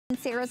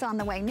Sarah's on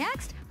the way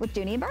next with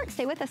Dooney Bourke.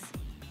 Stay with us.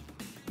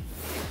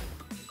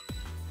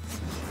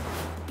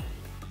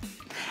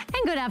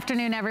 And good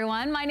afternoon,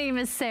 everyone. My name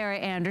is Sarah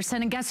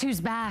Anderson, and guess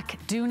who's back?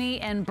 Dooney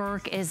and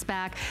Bourke is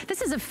back.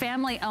 This is a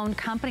family-owned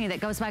company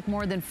that goes back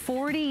more than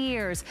 40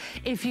 years.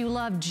 If you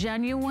love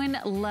genuine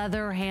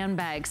leather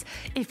handbags,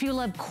 if you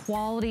love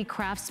quality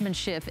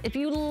craftsmanship, if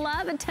you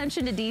love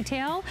attention to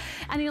detail,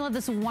 and you love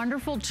this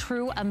wonderful,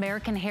 true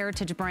American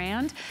heritage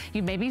brand,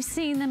 you maybe have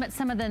seen them at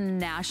some of the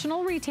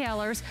national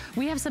retailers.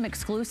 We have some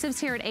exclusives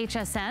here at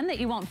HSN that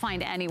you won't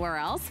find anywhere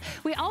else.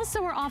 We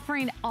also are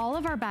offering all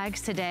of our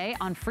bags today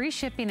on free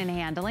shipping and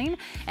handling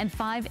and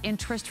 5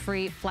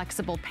 interest-free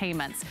flexible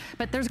payments.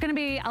 But there's gonna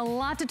be a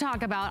lot to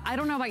talk about. I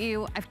don't know about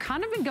you, I've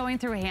kind of been going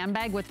through a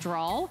handbag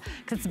withdrawal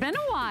because it's been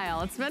a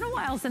while. It's been a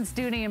while since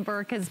Dooney and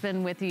Bourke has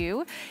been with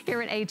you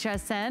here at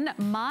HSN.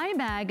 My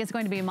bag is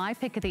going to be my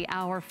pick of the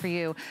hour for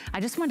you.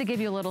 I just wanted to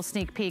give you a little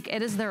sneak peek.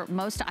 It is their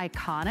most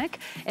iconic.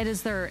 It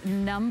is their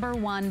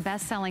 #1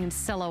 best-selling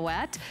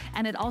silhouette,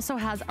 and it also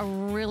has a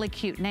really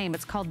cute name.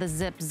 It's called the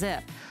Zip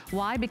Zip.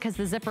 Why? Because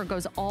the zipper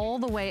goes all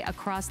the way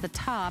across the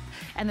top,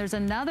 and there's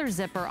another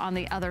zipper on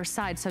the other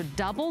side. So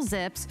double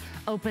zips,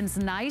 opens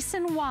nice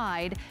and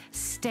wide,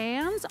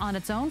 stands on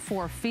its own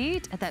 4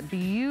 feet. That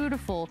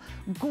beautiful,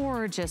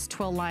 gorgeous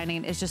twill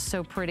lining is just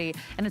so pretty.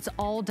 And it's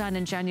all done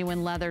in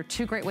genuine leather.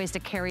 2 great ways to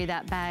carry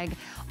that bag.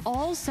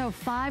 Also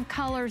 5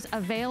 colors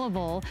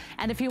available.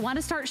 And if you want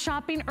to start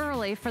shopping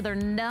early for their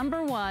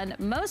 #1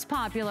 most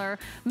popular,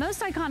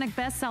 most iconic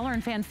bestseller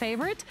and fan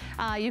favorite,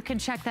 you can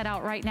check that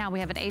out right now. We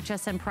have an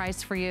HSN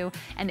price for you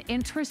and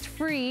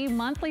interest-free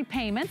monthly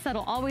payments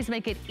that'll always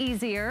make it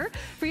easier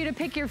for you to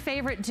pick your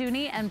favorite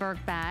Dooney and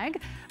Bourke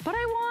bag. But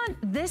I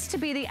want this to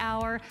be the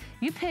hour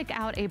you pick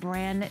out a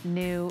brand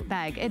new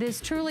bag. It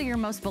is truly your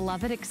most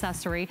beloved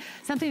accessory,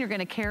 something you're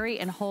gonna carry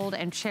and hold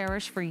and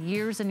cherish for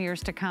years and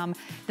years to come.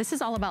 This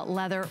is all about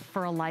leather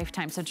for a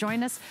lifetime. So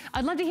join us.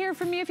 I'd love to hear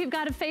from you if you've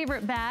got a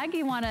favorite bag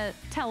you wanna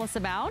tell us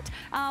about.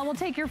 We'll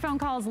take your phone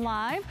calls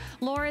live.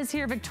 Laura's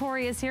here,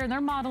 Victoria's here, and they're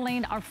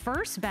modeling our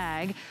first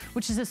bag,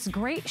 which is this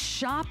great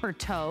shopper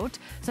tote.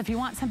 So if you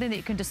want something that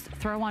you can just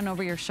throw on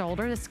over your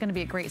shoulder, this is gonna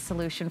be a great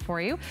solution for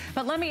you.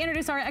 But let me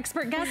introduce our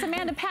expert guest.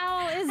 Amanda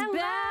Powell is Hello,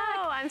 back.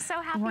 I'm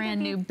so happy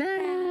Brand new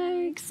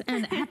bags.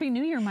 And Happy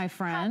New Year, my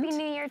friend. Happy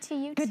New Year to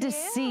you Good to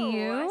see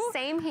you.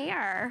 Same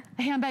here.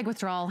 Handbag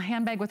withdrawal,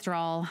 handbag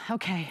withdrawal.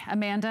 Okay,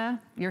 Amanda,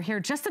 you're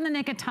here just in the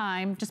nick of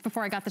time, just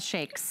before I got the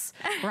shakes,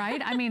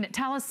 right? I mean,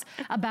 tell us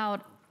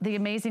about the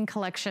amazing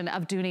collection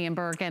of Dooney and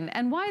Bourke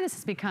and why this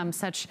has become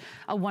such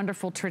a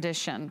wonderful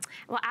tradition.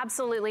 Well,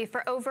 absolutely.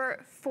 For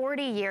over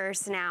 40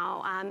 years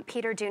now,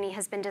 Peter Dooney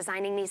has been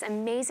designing these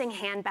amazing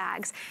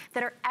handbags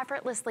that are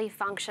effortlessly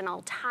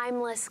functional,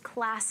 timeless,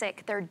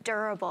 classic, they're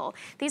durable.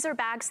 These are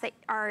bags that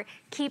are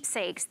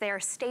keepsakes. They're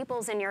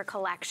staples in your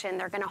collection.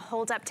 They're gonna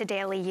hold up to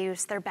daily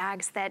use. They're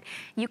bags that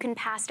you can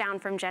pass down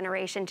from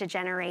generation to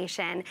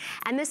generation.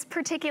 And this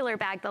particular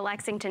bag, the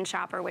Lexington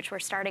Shopper, which we're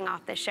starting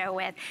off the show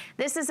with,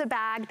 this is a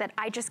bag that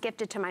I just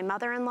gifted to my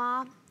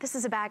mother-in-law. This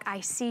is a bag I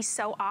see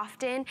so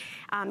often,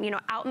 you know,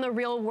 out in the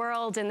real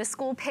world, in the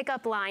school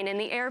pickup line, in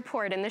the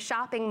airport, in the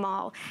shopping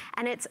mall.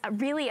 And it's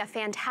really a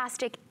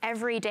fantastic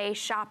everyday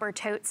shopper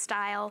tote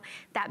style,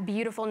 that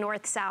beautiful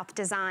north-south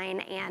design,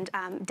 and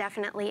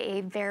definitely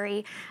a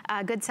very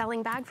good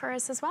selling bag for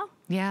us as well.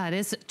 Yeah, it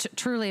is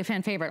truly a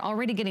fan favorite.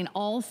 Already getting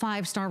all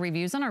 5-star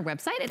reviews on our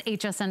website at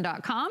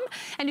hsn.com.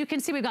 And you can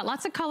see we've got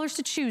lots of colors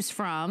to choose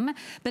from,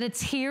 but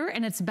it's here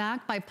and it's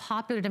backed by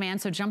popular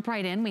demand. So jump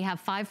right in. We have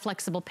 5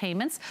 flexible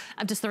payments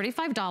up to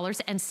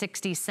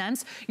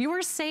 $35.60. You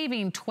are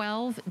saving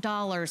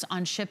 $12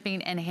 on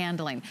shipping and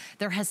handling.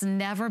 There has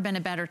never been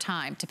a better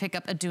time to pick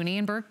up a Dooney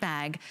and Bourke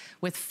bag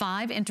with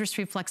 5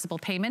 interest-free flexible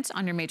payments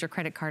on your major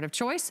credit card of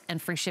choice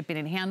and free shipping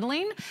and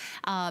handling.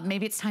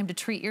 Maybe it's time to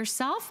treat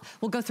yourself.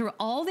 We'll go through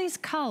all these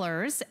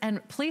colors,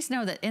 and please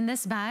know that in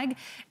this bag,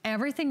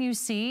 everything you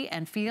see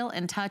and feel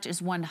and touch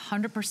is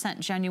 100%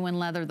 genuine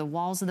leather. The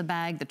walls of the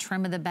bag, the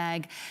trim of the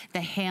bag,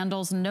 the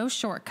handles, no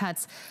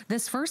shortcuts.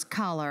 This first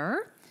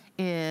color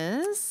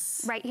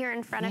is right here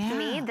in front of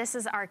me. This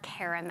is our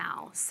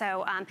caramel.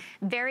 So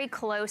very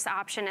close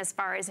option as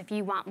far as if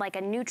you want like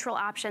a neutral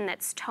option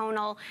that's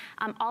tonal.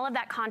 All of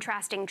that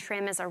contrasting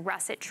trim is a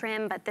russet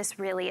trim, but this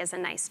really is a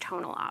nice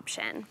tonal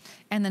option.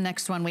 And the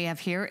next one we have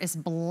here is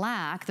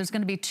black. There's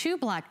gonna be 2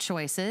 black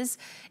choices.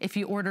 If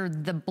you order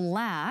the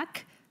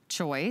black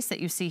choice that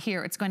you see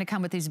here, it's going to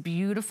come with these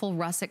beautiful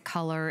russet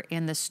color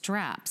in the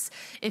straps.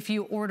 If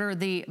you order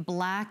the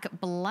black,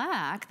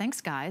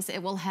 thanks guys,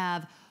 it will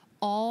have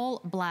all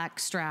black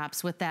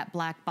straps with that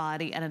black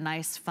body and a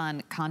nice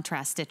fun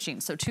contrast stitching.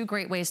 So 2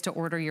 great ways to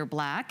order your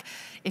black.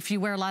 If you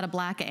wear a lot of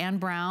black and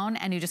brown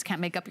and you just can't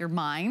make up your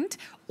mind,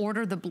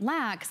 order the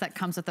black, 'cause that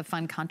comes with the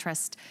fun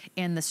contrast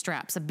in the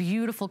straps. A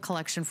beautiful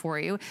collection for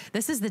you.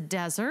 This is the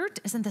desert.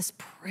 Isn't this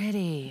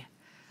pretty?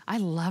 I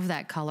love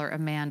that color,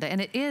 Amanda,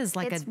 and it is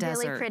like a desert.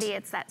 It's really pretty.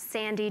 It's that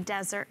sandy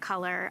desert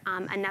color.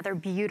 Another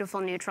beautiful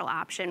neutral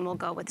option will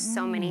go with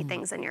so many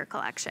things in your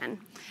collection.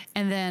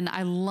 And then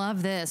I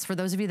love this. For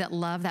those of you that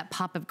love that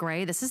pop of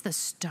gray, this is the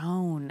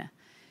stone.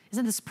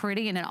 Isn't this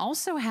pretty? And it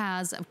also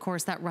has, of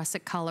course, that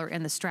russet color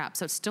in the strap.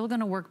 So it's still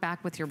gonna work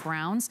back with your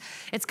browns.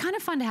 It's kind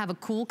of fun to have a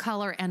cool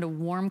color and a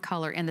warm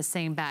color in the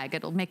same bag.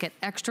 It'll make it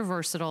extra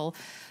versatile.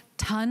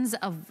 Tons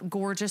of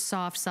gorgeous,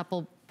 soft,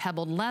 supple,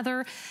 pebbled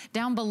leather.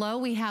 Down below,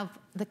 we have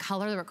the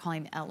color that we're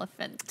calling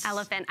elephant.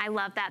 Elephant, I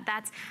love that.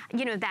 That's,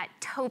 you know, that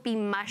taupey,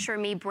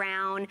 mushroomy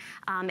brown.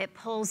 It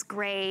pulls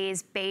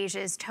grays,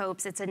 beiges,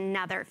 taupes. It's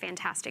another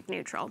fantastic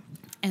neutral.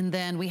 And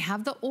then we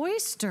have the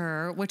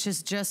oyster, which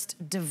is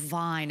just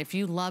divine. If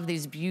you love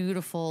these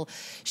beautiful,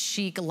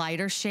 chic,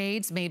 lighter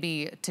shades,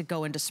 maybe to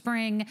go into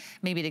spring,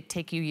 maybe to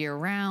take you year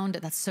round,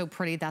 that's so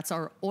pretty. That's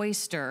our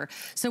oyster.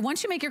 So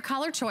once you make your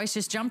color choice,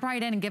 just jump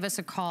right in and give us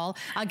a call.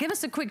 Give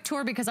us a quick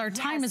tour because our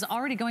time is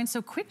already going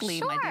so quickly,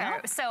 my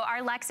dear. So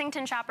our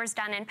Lexington shopper's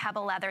done in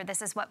pebble leather.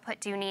 This is what put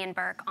Dooney and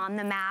Bourke on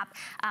the map.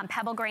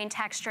 Pebble grain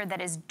texture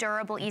that is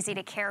durable, easy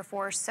to care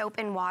for, soap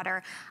and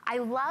water. I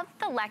love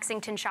the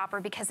Lexington shopper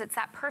because it's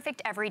that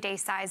perfect everyday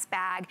size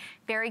bag.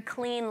 Very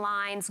clean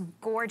lines,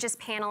 gorgeous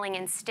paneling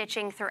and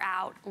stitching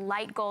throughout,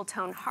 light gold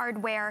tone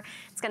hardware.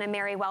 It's gonna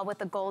marry well with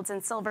the golds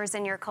and silvers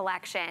in your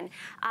collection.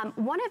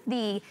 One of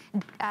the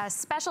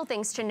special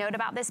things to note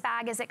about this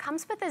bag is it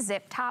comes with a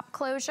zip top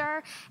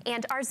closure,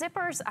 and our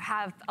zippers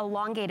have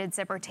elongated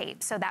zipper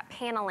tape, so that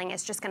paneling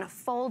is just gonna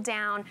fold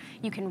down.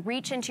 You can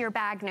reach into your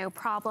bag, no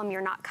problem.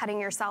 You're not cutting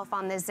yourself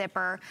on the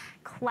zipper.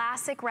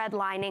 Classic red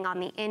lining on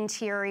the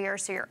interior,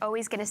 so you're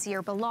always gonna see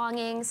your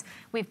belongings.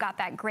 We've got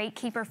that great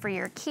keeper for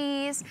your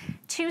keys,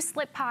 2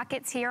 slip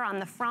pockets here on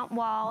the front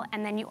wall,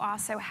 and then you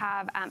also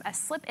have a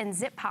slip and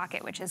zip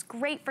pocket, which is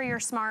great for your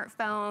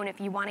smartphone if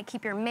you wanna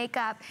keep your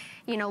makeup,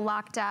 you know,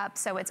 locked up,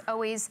 so it's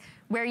always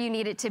where you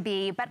need it to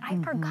be. But I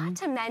forgot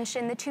to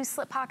mention the 2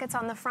 slip pockets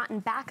on the front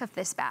and back of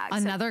this bag.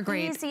 Another so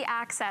great easy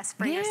access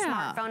for your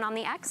smartphone on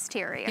the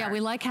exterior. Yeah, we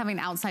like having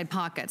outside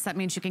pockets. That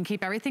means you can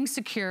keep everything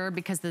secure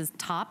because the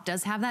top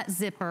does have that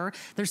zipper.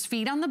 There's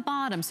feet on the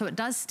bottom, so it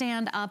does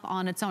stand up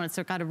on its own. It's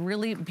got a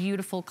really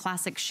beautiful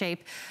classic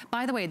shape.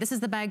 By the way, this is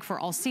the bag for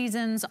all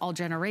seasons, all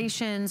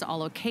generations,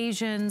 all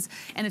occasions,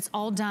 and it's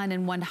all done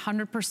in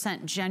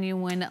 100%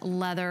 genuine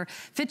leather.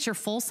 Fits your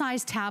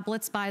full-size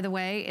tablets, by the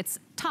way. It's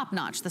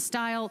top-notch, the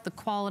style, the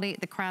quality,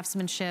 the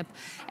craftsmanship,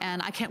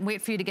 and I can't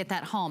wait for you to get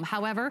that home.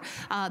 However,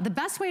 the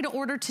best way to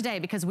order today,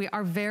 because we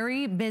are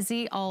very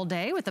busy all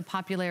day with the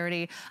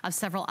popularity of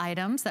several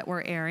items that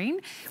we're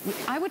airing,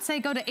 I would say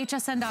go to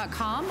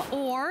hsn.com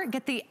or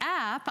get the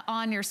app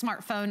on your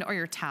smartphone or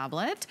your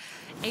tablet.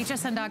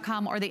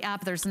 hsn.com or the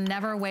app, there's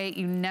never a wait.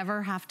 You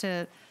never have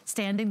to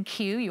stand in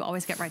queue. You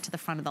always get right to the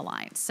front of the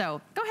line.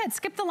 So go ahead,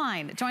 skip the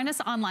line. Join us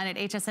online at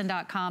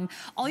hsn.com.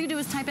 All you do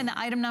is type in the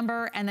item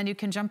number and then you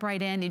can jump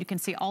right in and you can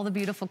see all the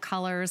beautiful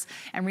colors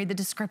and read the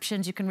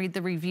descriptions. You can read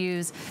the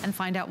reviews and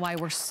find out why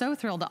we're so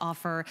thrilled to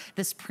offer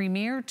this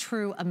premier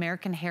true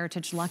American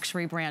heritage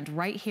luxury brand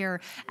right here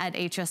at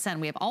HSN.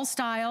 We have all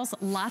styles,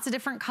 lots of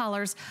different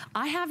colors.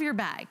 I have your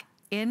bag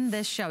in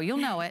this show. You'll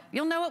know it.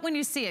 You'll know it when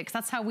you see it, because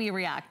that's how we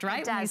react,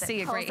 right? When you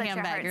see a great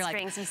handbag, you're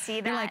like, you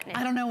see that, you're like,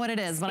 I don't know what it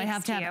is, but I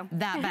have to have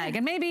that bag.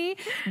 And maybe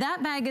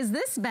that bag is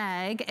this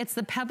bag. It's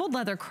the pebbled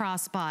leather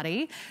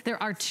crossbody.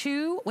 There are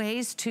 2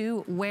 ways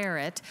to wear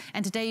it.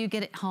 And today you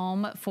get it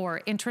home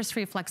for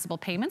interest-free flexible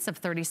payments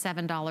of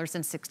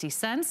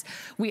 $37.60.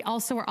 We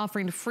also are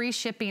offering free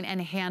shipping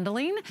and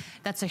handling.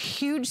 That's a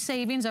huge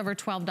savings, over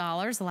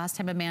 $12. The last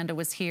time Amanda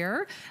was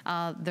here,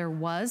 there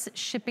was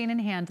shipping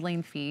and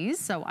handling fees.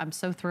 So I'm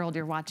so thrilled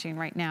you're watching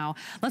right now.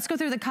 Let's go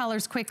through the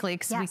colors quickly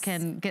because we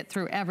can get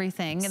through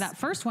everything. And that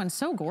first one's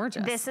so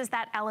gorgeous. This is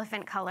that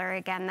elephant color,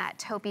 again, that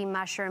taupey,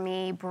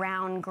 mushroomy,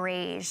 brown,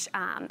 grayish.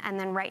 And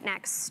then right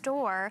next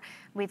door,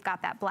 we've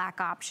got that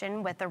black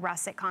option with the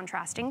russet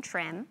contrasting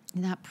trim.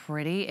 Isn't that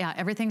pretty? Yeah,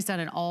 everything's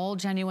done in all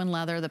genuine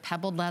leather, the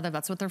pebbled leather,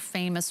 that's what they're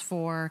famous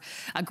for.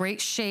 A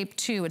great shape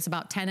too. It's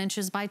about 10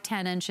 inches by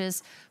 10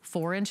 inches,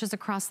 4 inches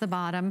across the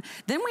bottom.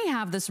 Then we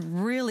have this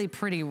really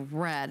pretty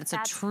red. It's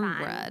a true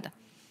red.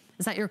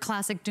 Is that your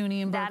classic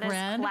Dooney and Bourke red?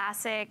 That is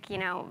classic, you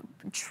know,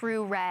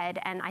 true red,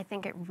 and I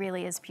think it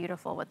really is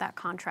beautiful with that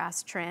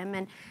contrast trim,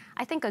 and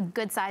I think a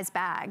good size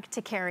bag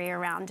to carry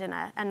around in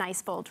a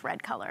nice bold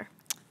red color.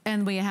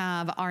 And we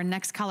have our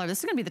next color. This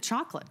is gonna be the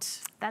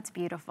chocolate. That's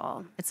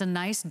beautiful. It's a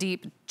nice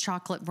deep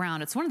chocolate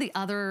brown. It's one of the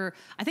other,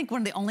 I think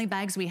one of the only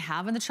bags we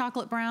have in the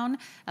chocolate brown,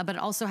 but it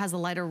also has a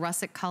lighter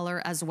russet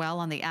color as well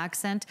on the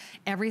accent.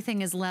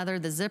 Everything is leather,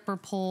 the zipper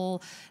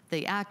pull,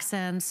 the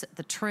accents,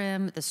 the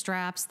trim, the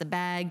straps, the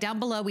bag. Down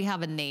below we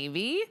have a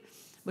navy,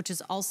 which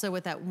is also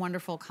with that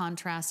wonderful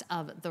contrast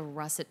of the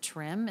russet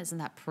trim. Isn't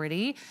that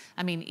pretty?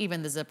 I mean,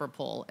 even the zipper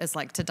pull is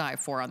like to die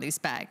for on these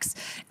bags.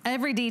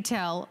 Every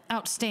detail,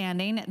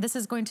 outstanding. This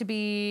is going to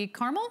be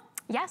caramel?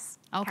 Yes.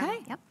 Okay.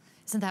 Caramel, yep.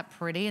 Isn't that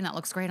pretty? And that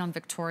looks great on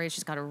Victoria.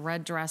 She's got a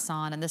red dress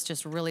on, and this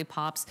just really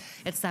pops.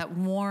 It's that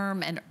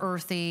warm and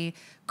earthy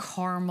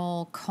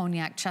caramel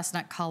cognac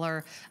chestnut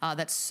color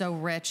that's so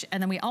rich.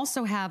 And then we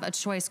also have a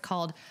choice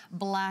called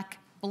Black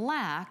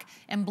Black,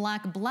 and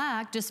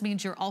Black just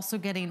means you're also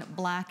getting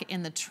black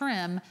in the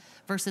trim,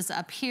 versus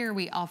up here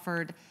we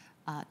offered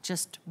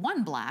just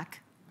one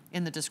black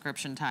in the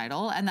description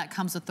title, and that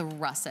comes with the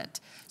russet.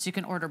 So you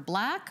can order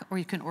black or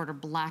you can order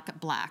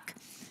black.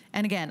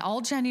 And again,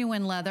 all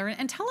genuine leather.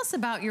 And tell us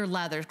about your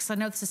leather, because I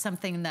know this is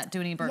something that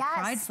Dooney Bourke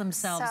prides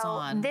themselves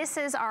on. This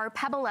is our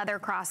pebble leather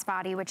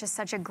crossbody, which is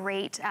such a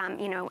great,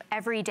 you know,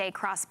 everyday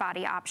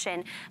crossbody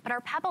option. But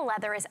our pebble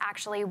leather is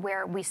actually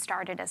where we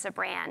started as a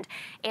brand.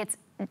 It's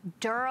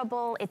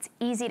durable, it's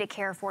easy to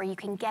care for. You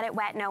can get it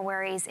wet, no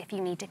worries. If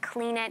you need to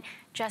clean it,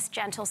 just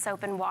gentle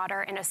soap and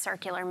water in a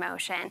circular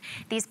motion.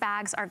 These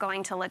bags are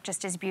going to look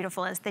just as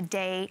beautiful as the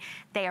day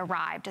they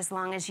arrived, as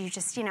long as you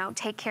just, you know,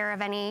 take care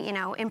of any, you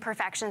know,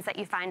 imperfections that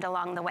you find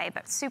along the way,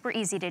 but super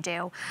easy to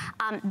do.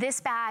 This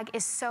bag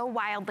is so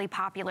wildly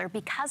popular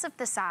because of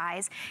the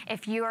size.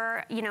 If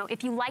you're, you know,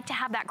 if you like to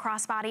have that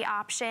crossbody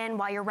option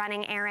while you're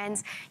running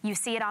errands, you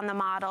see it on the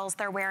models,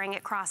 they're wearing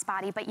it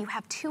crossbody, but you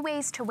have two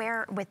ways to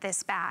wear it with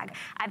this bag.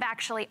 I've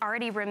actually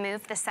already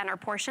removed the center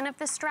portion of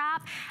the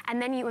strap,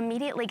 and then you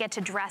immediately get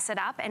to dress it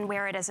up and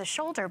wear it as a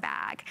shoulder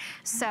bag.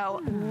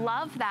 So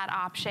love that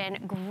option,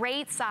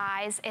 great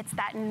size. It's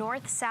that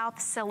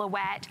north-south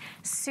silhouette,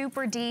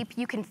 super deep.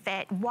 You can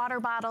fit water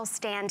bottles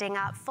standing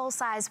up,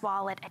 full-size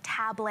wallet, a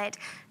tablet.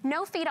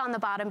 No feet on the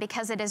bottom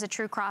because it is a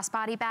true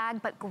crossbody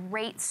bag, but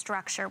great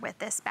structure with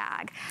this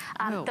bag.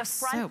 The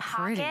front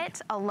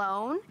pocket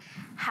alone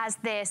has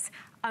this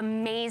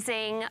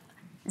amazing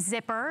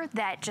zipper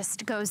that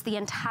just goes the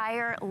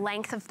entire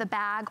length of the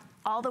bag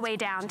all the way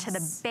down to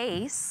the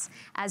base,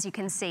 as you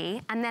can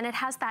see, and then it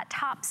has that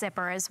top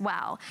zipper as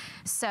well.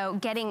 So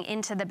getting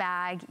into the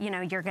bag, you know,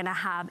 you're gonna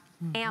have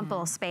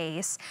ample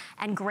space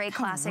and great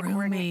classic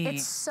wording.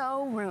 It's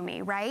so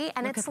roomy, right?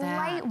 And it's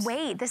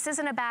lightweight. This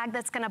isn't a bag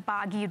that's gonna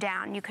bog you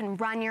down. You can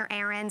run your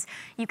errands,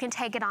 you can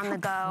take it on the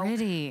go,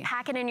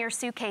 pack it in your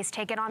suitcase,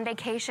 take it on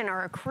vacation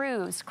or a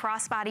cruise,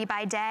 crossbody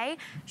by day,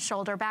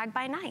 shoulder bag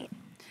by night.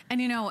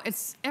 And you know,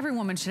 it's every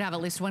woman should have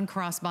at least one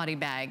crossbody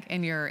bag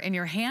in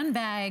your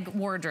handbag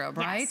wardrobe,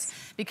 right?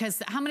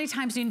 Because how many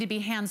times do you need to be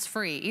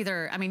hands-free?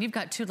 Either, I mean, you've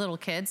got two little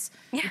kids.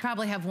 You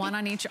probably have one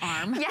on each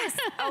arm. Yes,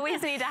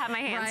 always need to have my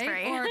hands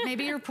free. Or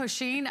maybe you're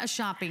pushing a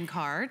shopping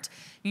cart.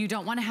 You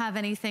don't want to have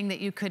anything that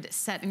you could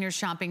set in your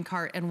shopping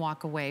cart and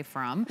walk away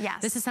from.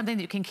 This is something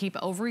that you can keep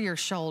over your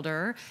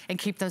shoulder and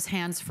keep those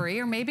hands free.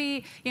 Or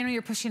maybe, you know,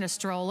 you're pushing a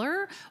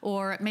stroller,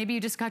 or maybe you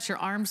just got your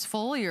arms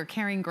full, you're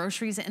carrying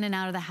groceries in and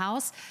out of the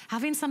house.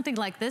 Having something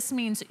like this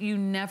means you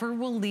never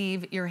will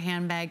leave your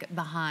handbag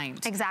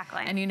behind.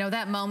 Exactly. And you know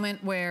that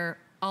moment where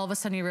all of a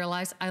sudden you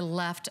realize, I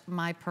left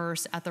my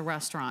purse at the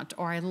restaurant,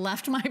 or I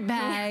left my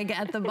bag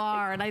at the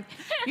bar, and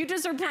you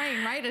just are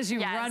praying, right, as you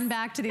run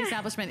back to the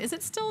establishment. Is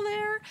it still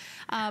there?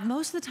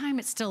 Most of the time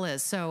it still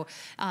is. So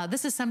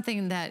this is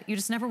something that you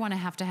just never want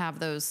to have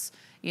those,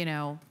 you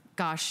know,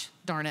 gosh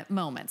darn it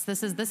moments.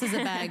 This is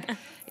a bag,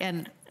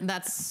 and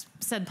that's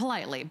said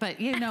politely,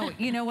 but you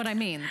know what I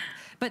mean.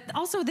 But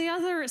also the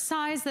other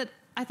size that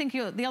I think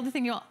the other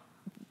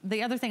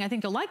thing I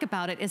think you'll like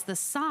about it is the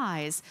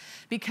size,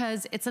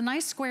 because it's a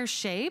nice square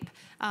shape,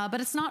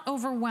 but it's not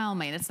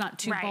overwhelming. It's not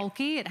too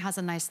bulky. It has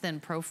a nice thin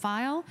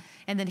profile.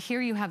 And then here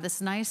you have this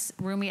nice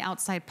roomy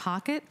outside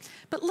pocket.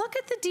 But look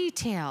at the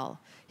detail.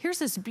 Here's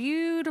this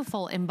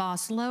beautiful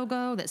embossed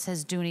logo that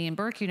says Dooney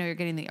Bourke. You know you're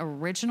getting the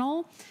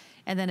original.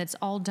 And then it's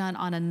all done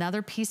on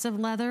another piece of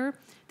leather.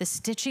 The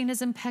stitching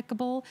is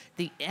impeccable.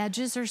 The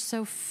edges are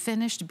so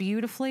finished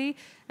beautifully.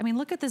 I mean,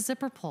 look at the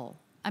zipper pull.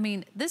 I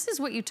mean, this is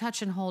what you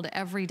touch and hold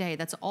every day.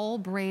 That's all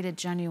braided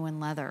genuine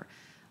leather.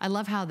 I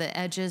love how the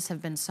edges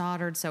have been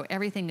soldered, so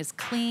everything is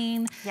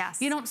clean.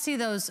 You don't see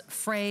those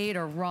frayed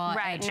or raw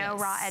edges. No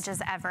raw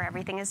edges ever.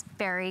 Everything is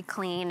very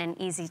clean and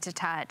easy to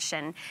touch.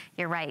 And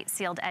you're right,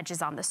 sealed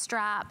edges on the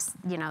straps,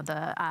 you know,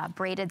 the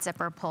braided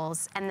zipper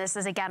pulls. And this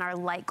is, again, our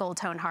light gold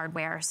tone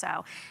hardware.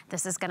 So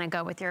this is gonna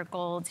go with your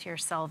golds, your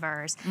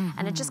silvers,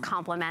 and it just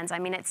complements. I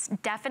mean, it's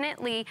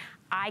definitely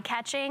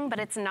eye-catching, but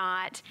it's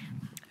not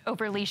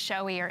overly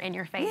showy or in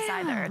your face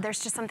either. There's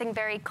just something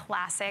very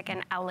classic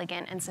and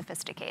elegant and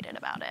sophisticated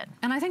about it.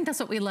 And I think that's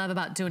what we love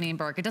about Dooney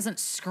Bourke. It doesn't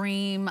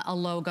scream a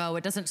logo,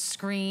 it doesn't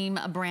scream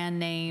a brand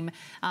name,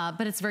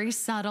 but it's very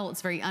subtle,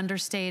 it's very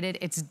understated,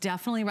 it's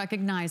definitely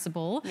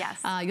recognizable.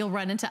 You'll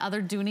run into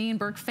other Dooney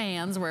Bourke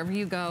fans wherever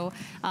you go.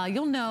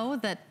 You'll know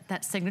that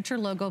that signature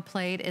logo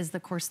plate is,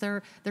 of course,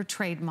 their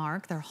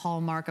trademark, their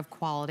hallmark of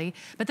quality.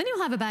 But then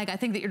you'll have a bag, I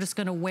think, that you're just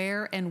gonna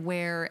wear and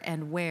wear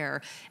and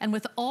wear. And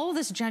with all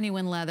this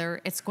genuine leather,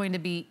 it's going to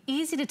be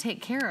easy to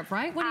take care of,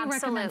 right? What do you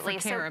recommend for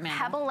care, Amanda?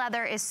 Pebble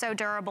leather is so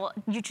durable.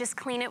 You just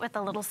clean it with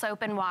a little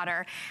soap and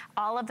water.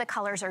 All of the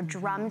colors are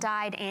drum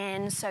dyed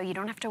in, so you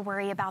don't have to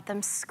worry about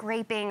them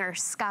scraping or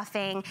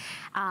scuffing.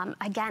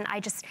 Again,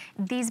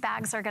 these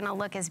bags are gonna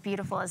look as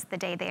beautiful as the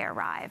day they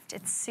arrived.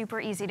 It's super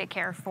easy to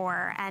care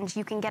for, and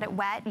you can get it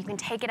wet. You can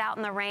take it out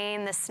in the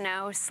rain, the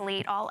snow,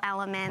 sleet, all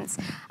elements.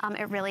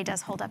 It really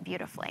does hold up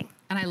beautifully.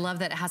 And I love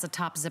that it has a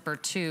top zipper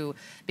too,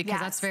 because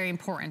that's very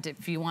important.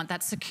 If you want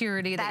that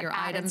security, that your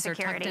items are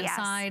tucked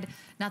inside,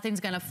 nothing's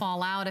gonna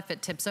fall out if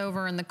it tips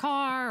over in the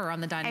car or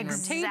on the dining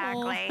room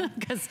table.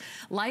 Because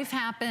life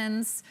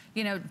happens,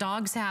 you know,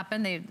 dogs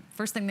happen.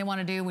 First thing they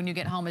wanna do when you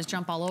get home is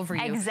jump all over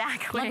you.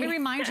 Exactly. Let me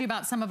remind you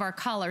about some of our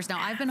colors. Now,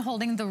 I've been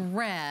holding the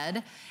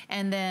red,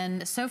 and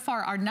then so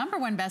far our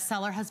 #1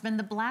 bestseller has been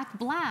the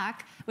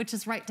black, which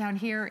is right down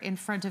here in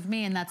front of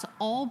me, and that's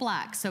all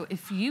black. So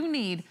if you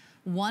need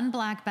one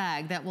black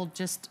bag that will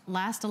just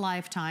last a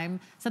lifetime,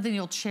 something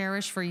you'll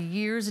cherish for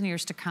years and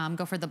years to come,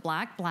 go for the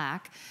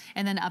black.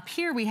 And then up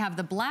here we have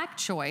the black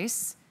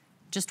choice,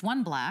 just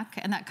one black,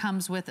 and that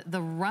comes with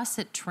the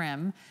russet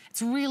trim.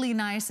 It's really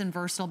nice and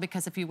versatile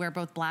because if you wear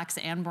both blacks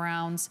and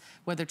browns,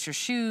 whether it's your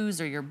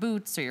shoes or your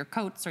boots or your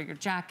coats or your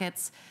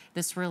jackets,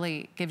 this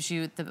really gives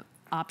you the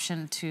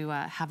option to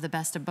have the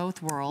best of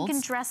both worlds. You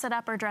can dress it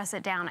up or dress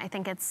it down. I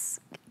think it's,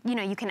 you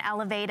know, you can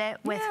elevate it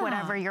with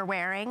whatever you're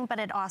wearing, but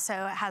it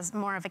also has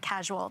more of a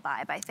casual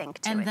vibe, I think,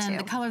 to it too. And then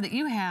the color that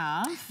you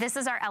have. This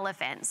is our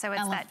elephant, so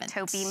it's that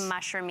taupey,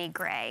 mushroomy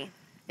gray.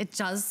 It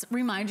does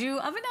remind you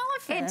of an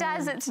elephant. It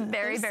does, it's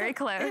very, very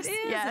close. It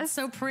is, yes. It's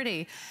so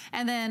pretty.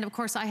 And then, of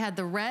course, I had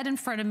the red in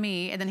front of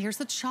me, and then here's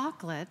the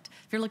chocolate.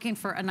 If you're looking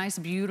for a nice,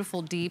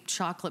 beautiful, deep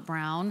chocolate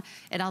brown,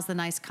 it has the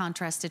nice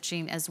contrast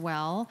stitching as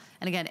well.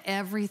 And again,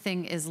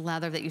 everything is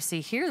leather that you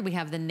see here. We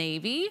have the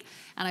navy,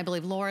 and I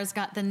believe Laura's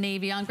got the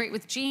navy on, great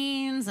with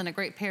jeans and a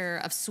great pair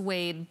of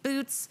suede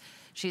boots.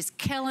 She's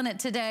killing it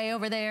today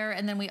over there.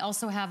 And then we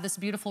also have this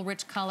beautiful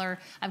rich color.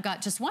 I've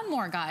got just one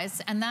more,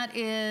 guys, and that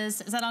is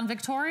that on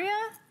Victoria?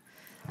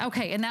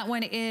 Okay, and that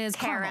one is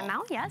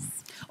caramel,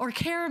 yes. Or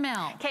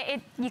caramel.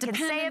 Okay, you can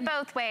say it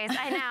both ways.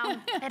 I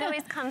know. It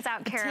always comes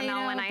out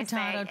caramel when I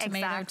say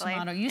tomato,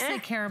 tomato. You say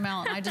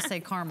caramel, and I just say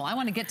caramel. I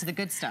want to get to the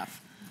good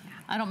stuff.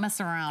 I don't mess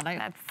around.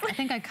 I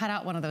think I cut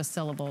out one of those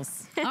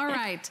syllables. All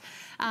right.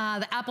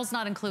 The apple's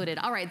not included.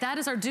 All right, that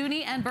is our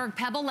Dooney Bourke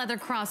Pebble Leather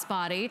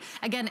Crossbody.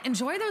 Again,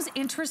 enjoy those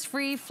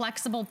interest-free,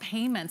 flexible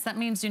payments. That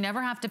means you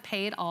never have to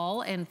pay it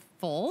all in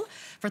full.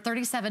 For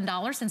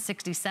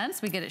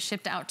 $37.60, we get it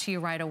shipped out to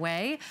you right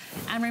away.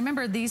 And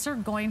remember, these are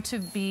going to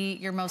be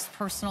your most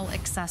personal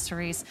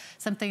accessories,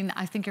 something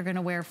I think you're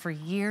gonna wear for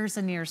years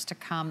and years to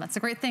come. That's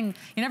a great thing.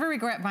 You never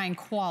regret buying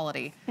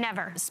quality.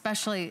 Never.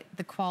 Especially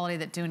the quality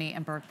that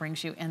Dooney Bourke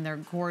brings you in their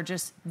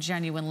gorgeous,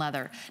 genuine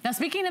leather. Now,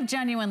 speaking of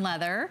genuine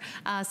leather,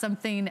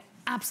 something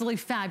absolutely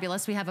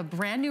fabulous. We have a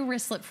brand new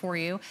wristlet for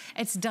you.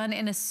 It's done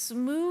in a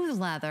smooth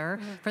leather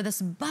for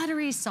this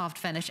buttery soft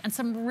finish and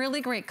some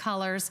really great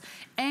colors.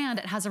 And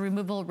it has a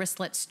removable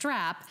wristlet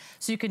strap,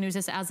 so you can use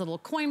this as a little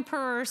coin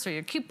purse or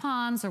your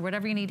coupons or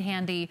whatever you need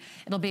handy.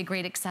 It'll be a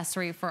great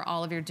accessory for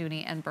all of your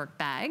Dooney Bourke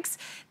bags.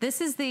 This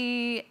is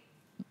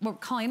we're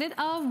calling it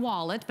a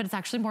wallet, but it's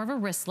actually more of a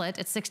wristlet.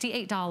 It's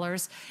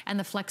 $68, and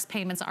the flex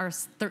payments are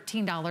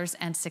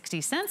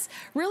 $13.60.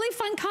 Really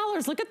fun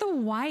colors. Look at the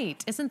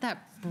white. Isn't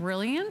that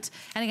brilliant?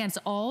 And again, it's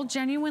all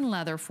genuine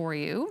leather for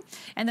you.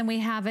 And then we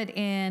have it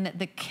in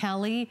the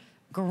Kelly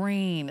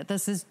green.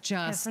 This is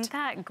just... Isn't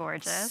that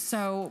gorgeous?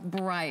 So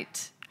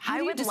bright. How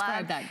do you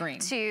describe that green?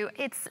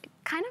 It's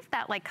kind of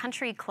that like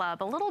country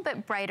club, a little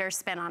bit brighter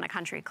spin on a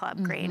country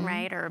club green,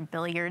 right? Or a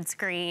billiards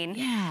green.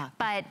 Yeah,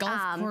 but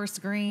golf course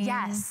green.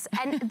 Yes,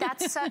 and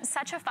that's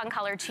such a fun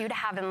color too to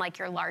have in like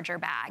your larger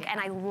bag. And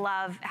I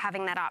love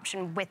having that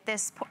option with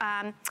this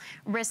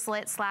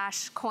wristlet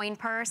 / coin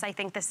purse. I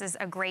think this is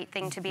a great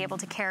thing to be able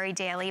to carry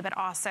daily, but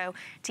also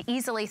to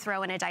easily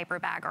throw in a diaper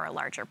bag or a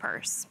larger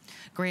purse.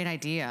 Great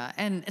idea.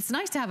 And it's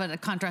nice to have a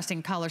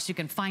contrasting color so you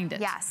can find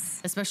it.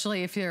 Yes.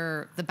 Especially if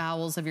the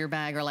bowels of your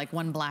bag are like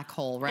one black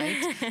hole, right?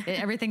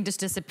 Everything just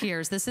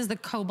disappears. This is the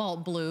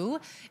cobalt blue.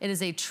 It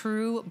is a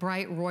true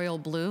bright royal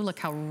blue. Look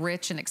how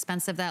rich and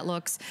expensive that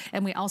looks.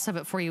 And we also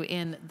have it for you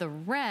in the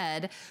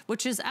red,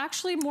 which is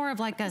actually more of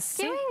like it's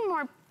doing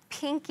more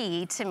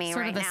pinky to me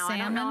right now.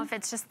 Salmon. I don't know if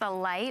it's just the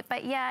light,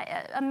 but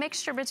yeah, a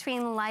mixture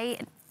between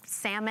light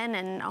salmon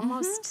and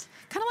almost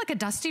kind of like a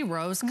dusty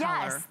rose color.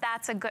 Yes,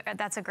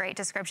 that's a great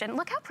description.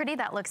 Look how pretty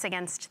that looks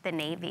against the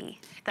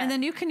navy. And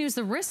then you can use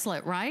the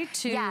wristlet, right,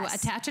 to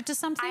attach it to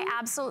something? I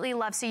absolutely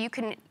love. So you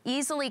can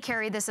easily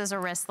carry this as a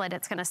wristlet.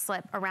 It's going to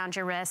slip around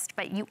your wrist,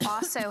 but you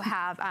also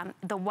have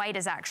the white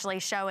is actually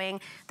showing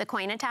the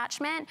coin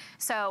attachment.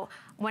 So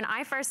when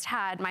I first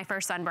had my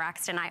first son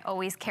Braxton, I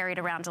always carried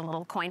around a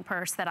little coin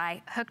purse that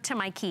I hooked to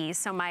my keys.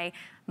 So my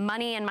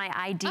money and my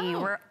ID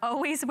were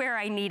always where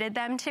I needed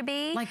them to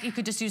be. Like you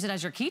could just use it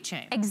as your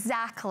keychain.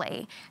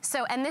 Exactly.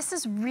 So, and this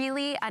is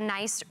really a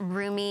nice,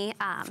 roomy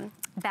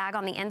bag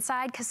on the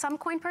inside, because some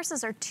coin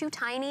purses are too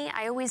tiny.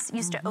 I always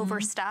used to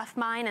overstuff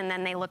mine, and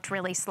then they looked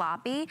really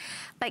sloppy.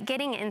 But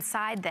getting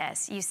inside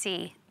this, you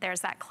see there's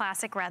that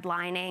classic red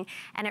lining,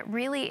 and it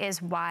really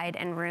is wide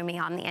and roomy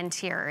on the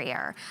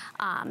interior.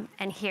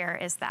 And here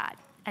is that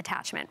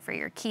attachment for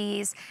your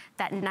keys,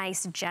 that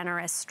nice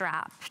generous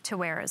strap to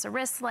wear as a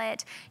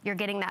wristlet. You're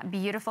getting that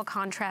beautiful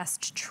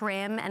contrast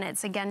trim, and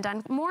it's again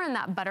done more in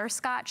that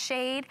butterscotch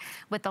shade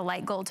with the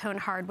light gold tone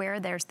hardware.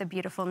 There's the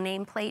beautiful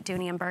nameplate,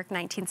 Dooney Bourke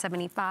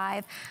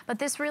 1975. But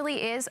this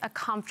really is a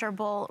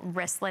comfortable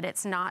wristlet.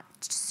 It's not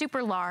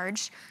super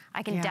large.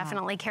 I can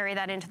definitely carry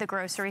that into the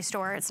grocery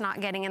store. It's not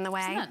getting in the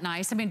way. Isn't that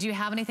nice? I mean, do you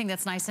have anything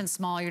that's nice and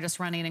small? You're just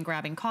running and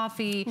grabbing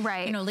coffee.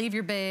 Right. You know, leave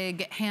your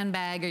big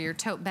handbag or your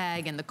tote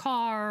bag in the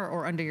car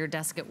or under your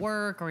desk at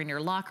work or in your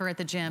locker at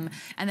the gym,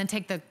 and then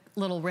take the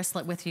little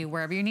wristlet with you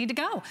wherever you need to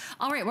go.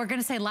 All right, we're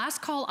gonna say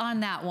last call on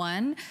that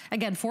one.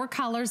 Again, 4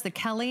 colors, the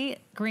Kelly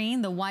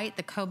green, the white,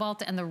 the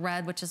cobalt, and the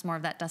red, which is more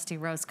of that dusty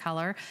rose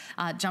color.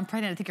 Jump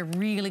right in. I think you're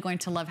really going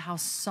to love how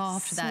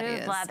soft that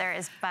is. Smooth leather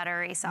is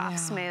buttery, soft,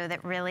 smooth.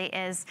 It really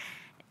is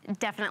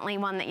definitely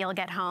one that you'll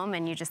get home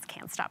and you just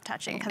can't stop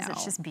touching because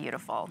it's just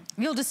beautiful.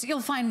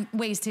 You'll find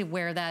ways to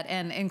wear that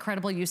and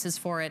incredible uses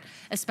for it,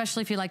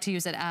 especially if you like to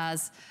use it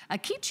as a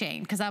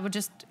keychain, because I would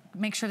just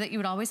make sure that you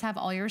would always have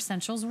all your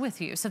essentials with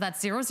you. So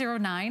that's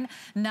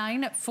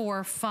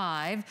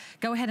 009945.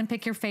 Go ahead and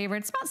pick your favorite.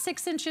 It's about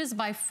 6 inches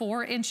by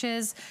 4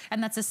 inches,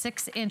 and that's a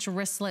 6-inch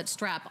wristlet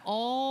strap.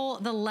 All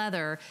the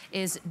leather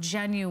is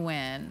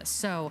genuine.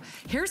 So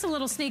here's a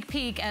little sneak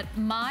peek at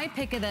my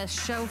pick of the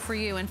show for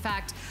you. In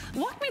fact,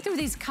 walk me through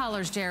these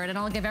colors, Jared, and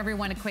I'll give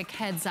everyone a quick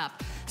heads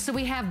up. So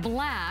we have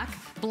black.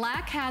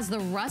 Black has the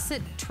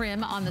russet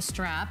trim on the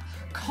strap.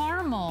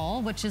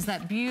 Caramel, which is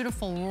that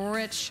beautiful,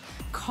 rich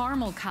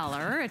caramel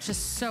color. It's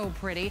just so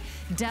pretty.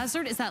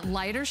 Desert is that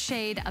lighter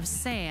shade of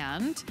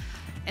sand.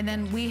 And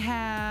then we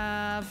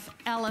have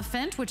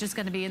elephant, which is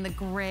gonna be in the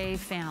gray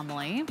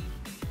family.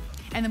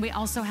 And then we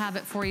also have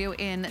it for you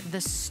in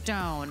the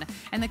stone.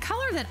 And the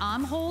color that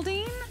I'm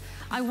holding,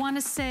 I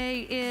wanna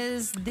say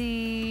is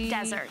the...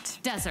 Desert.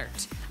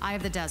 Desert. I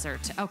have the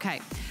desert.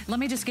 Okay, let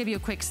me just give you a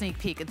quick sneak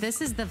peek.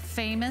 This is the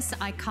famous,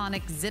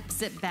 iconic Zip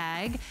Zip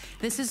bag.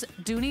 This is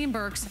Dooney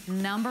Bourke's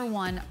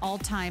 #1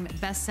 all-time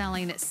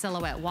best-selling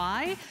silhouette.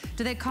 Why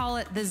do they call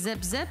it the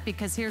Zip Zip?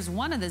 Because here's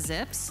one of the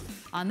zips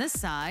on this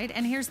side,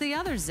 and here's the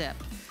other zip.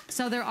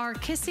 So there are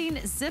kissing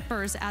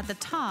zippers at the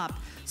top.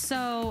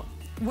 So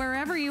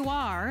wherever you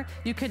are,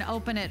 you can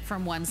open it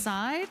from one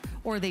side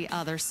or the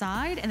other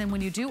side. And then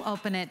when you do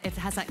open it, it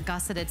has that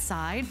gusseted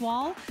side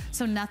wall,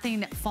 so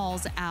nothing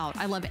falls out.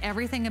 I love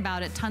everything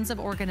about it, tons of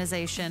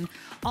organization.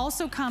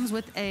 Also comes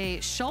with a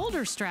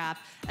shoulder strap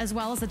as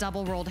well as the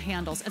double rolled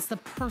handles. It's the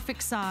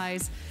perfect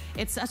size.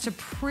 It's such a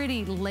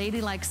pretty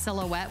ladylike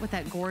silhouette with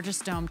that gorgeous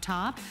dome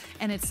top.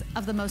 And it's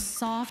of the most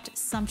soft,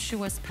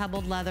 sumptuous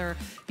pebbled leather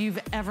you've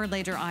ever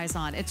laid your eyes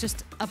on. It's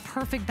just a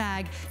perfect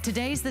bag.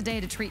 Today's the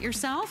day to treat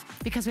yourself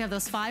because we have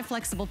those 5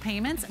 flexible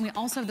payments, and we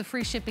also have the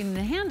free shipping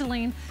and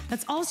handling.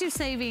 That's also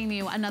saving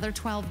you another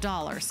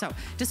 $12. So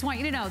just want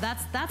you to know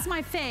that's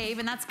my fave,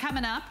 and that's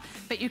coming up.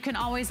 But you can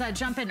always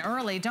jump in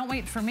early. Don't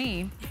wait for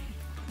me,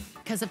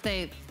 because if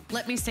they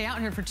let me stay out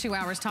here for 2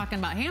 hours talking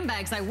about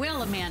handbags, I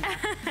will, Amanda.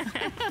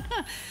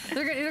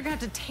 They're gonna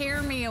have to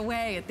tear me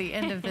away at the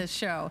end of this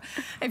show.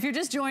 If you're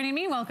just joining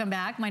me, welcome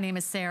back. My name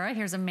is Sarah,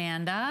 here's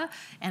Amanda,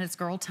 and it's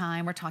girl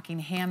time. We're talking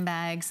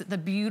handbags, the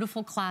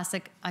beautiful,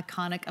 classic,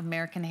 iconic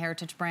American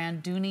heritage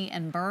brand, Dooney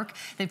Bourke.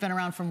 They've been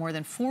around for more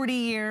than 40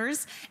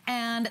 years,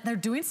 and they're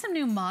doing some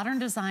new modern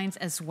designs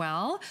as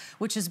well,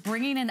 which is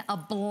bringing in a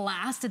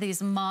blast of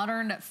these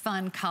modern,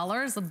 fun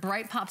colors, the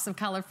bright pops of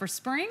color for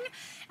spring,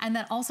 and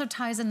that also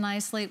ties in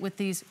nicely with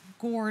these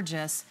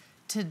gorgeous,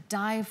 to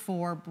die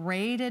for,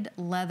 braided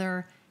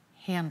leather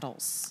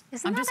handles.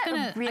 Isn't that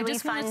a really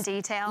fun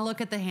detail?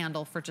 Look at the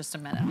handle for just a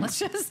minute. Let's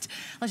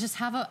just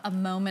have a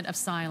moment of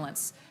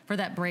silence for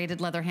that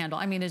braided leather handle.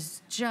 I mean,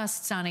 it's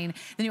just stunning.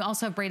 Then you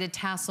also have braided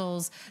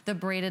tassels, the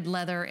braided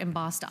leather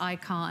embossed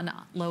icon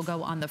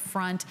logo on the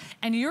front,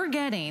 and you're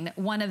getting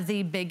one of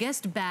the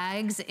biggest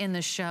bags in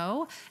the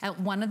show at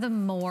one of the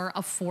more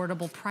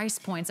affordable price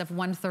points of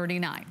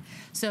 $139.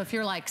 So if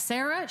you're like,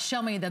 Sarah,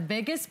 show me the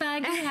biggest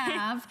bag you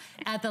have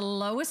at the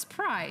lowest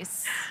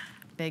price.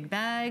 Big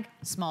bag,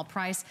 small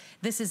price,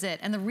 this is it.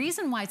 And the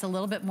reason why it's a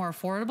little bit more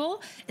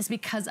affordable is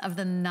because of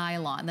the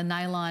nylon. The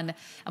nylon,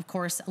 of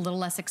course, a little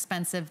less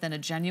expensive than a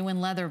genuine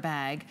leather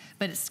bag,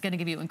 but it's gonna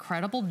give you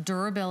incredible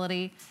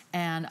durability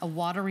and a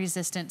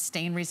water-resistant,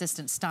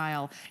 stain-resistant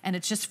style, and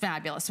it's just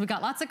fabulous. So we've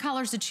got lots of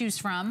colors to choose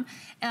from.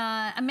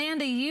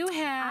 Amanda, you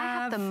have... I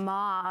have the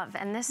mauve,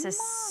 and this is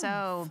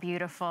so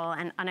beautiful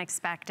and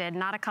unexpected.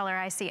 Not a color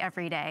I see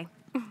every day.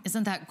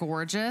 Isn't that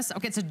gorgeous?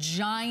 Okay, it's a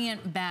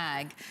giant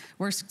bag.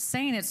 We're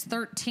saying it's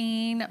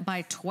 13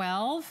 by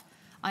 12.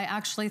 I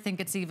actually think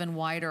it's even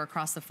wider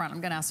across the front.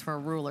 I'm gonna ask for a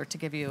ruler to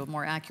give you a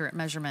more accurate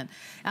measurement.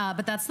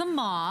 But that's the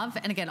mauve,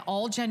 and again,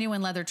 all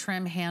genuine leather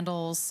trim,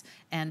 handles,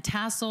 and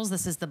tassels.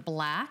 This is the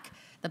black.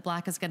 The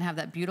black is gonna have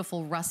that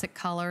beautiful russet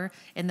color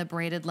in the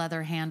braided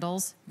leather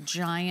handles.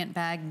 Giant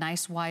bag,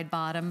 nice wide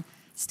bottom,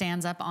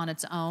 stands up on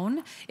its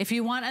own. If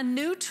you want a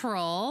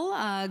neutral,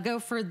 go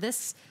for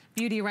this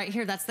beauty right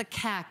here. That's the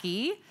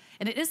khaki,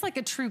 and it is like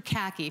a true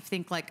khaki. If you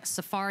think like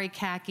safari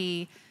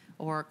khaki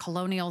or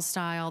colonial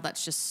style,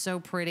 that's just so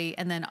pretty.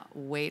 And then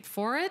wait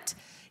for it.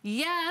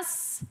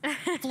 Yes,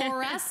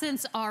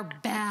 fluorescents are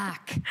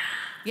back.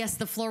 Yes,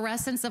 the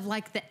fluorescents of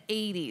like the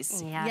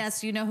 80s.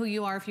 Yes, you know who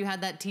you are if you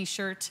had that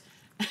t-shirt.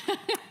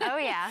 Oh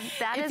yeah,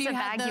 that is a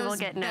bag you will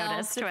get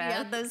noticed with. If you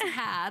have those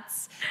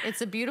hats,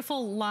 it's a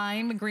beautiful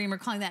lime green. We're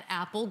calling that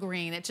apple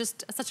green. It's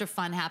just such a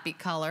fun, happy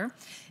color.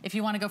 If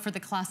you want to go for the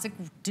classic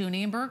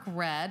Dooney Bourke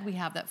red, we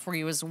have that for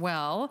you as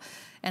well.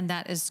 And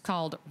that is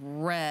called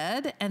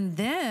red. And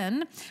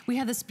then we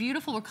have this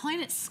beautiful, we're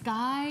calling it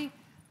sky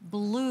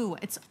blue.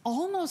 It's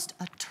almost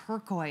a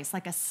turquoise,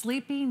 like a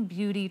Sleeping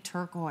Beauty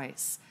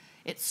turquoise.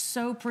 It's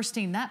so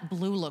pristine. That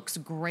blue looks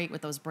great with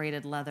those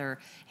braided leather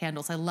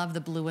handles. I love the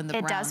blue and the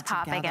brown together. It does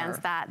pop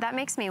against that. That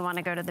makes me want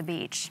to go to the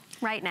beach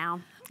right now.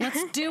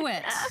 Let's do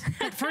it.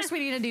 But first we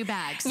need a new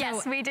bag.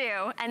 Yes, we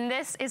do. And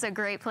this is a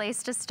great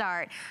place to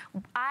start.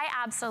 I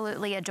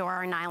absolutely adore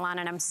our nylon,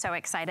 and I'm so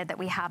excited that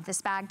we have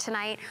this bag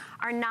tonight.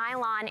 Our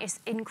nylon is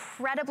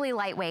incredibly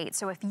lightweight.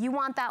 So if you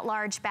want that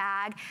large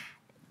bag,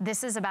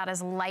 this is about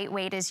as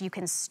lightweight as you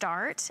can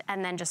start,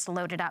 and then just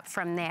load it up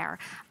from there.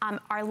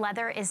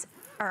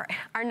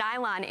 Our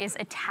nylon is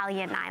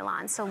Italian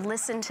nylon, so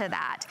listen to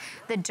that.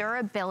 The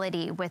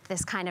durability with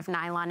this kind of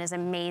nylon is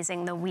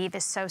amazing. The weave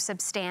is so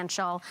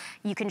substantial.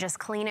 You can just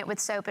clean it with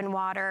soap and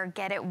water,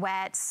 get it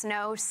wet,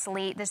 snow,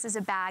 sleet. This is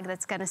a bag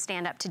that's gonna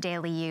stand up to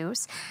daily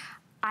use.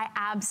 I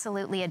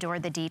absolutely adore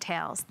the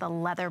details, the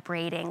leather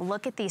braiding.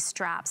 Look at these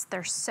straps.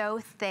 They're so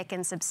thick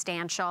and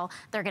substantial.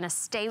 They're gonna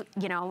stay,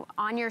 you know,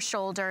 on your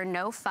shoulder,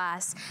 no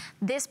fuss.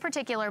 This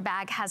particular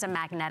bag has a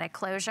magnetic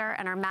closure,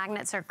 and our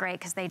magnets are great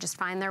because they just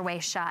find their way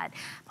shut.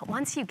 But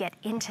once you get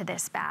into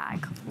this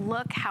bag,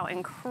 look how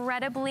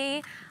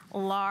incredibly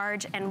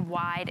large and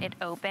wide it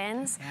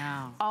opens.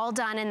 Yeah. All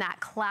done in that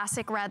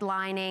classic red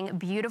lining,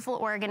 beautiful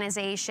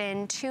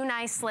organization, 2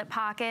 nice slip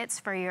pockets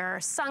for your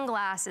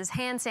sunglasses,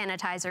 hand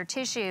sanitizer,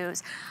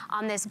 tissues.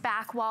 On this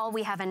back wall,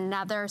 we have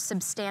another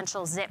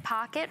substantial zip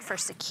pocket for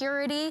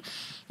security.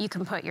 You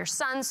can put your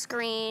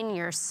sunscreen,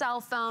 your cell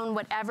phone,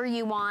 whatever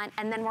you want.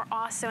 And then we're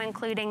also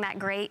including that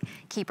great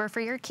keeper for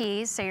your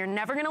keys. So you're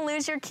never gonna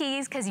lose your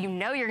keys because you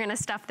know you're gonna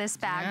stuff this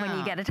bag when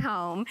you get it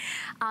home.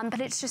 But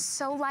it's just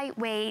so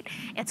lightweight.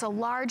 It's a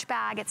large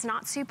bag. It's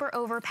not super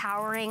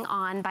overpowering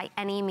on by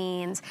any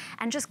means,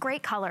 and just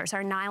great colors.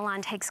 Our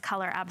nylon takes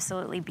color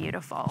absolutely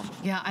beautiful.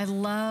 Yeah, I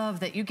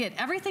love that you get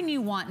everything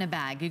you want in a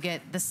bag. You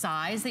get the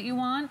size that you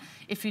want.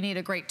 If you need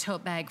a great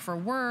tote bag for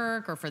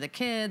work or for the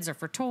kids or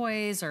for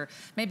toys, or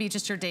maybe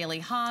just your daily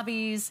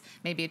hobbies,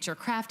 maybe it's your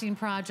crafting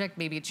project,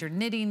 maybe it's your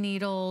knitting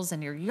needles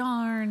and your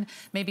yarn,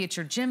 maybe it's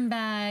your gym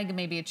bag,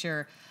 maybe it's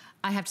your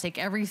I have to take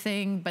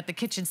everything but the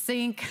kitchen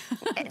sink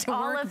to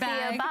all work of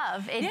bag. The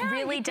above. It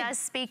really does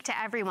speak to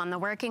everyone, the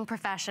working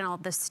professional,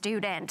 the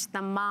student,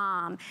 the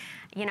mom.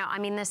 You know, I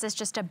mean, this is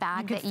just a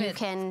bag that you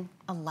can...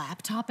 a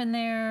laptop in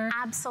there.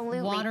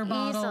 Absolutely, water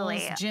bottles,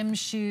 easily. Gym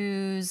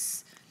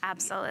shoes.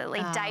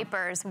 Absolutely,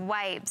 diapers,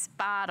 wipes,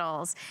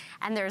 bottles.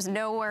 And there's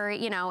no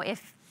worry, you know,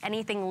 if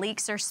anything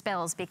leaks or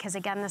spills, because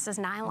again, this is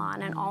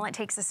nylon and all it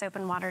takes is soap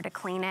and water to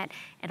clean it.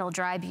 It'll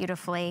dry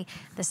beautifully.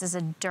 This is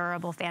a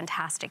durable,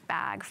 fantastic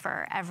bag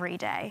for every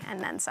day and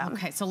then some.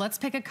 Okay, so let's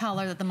pick a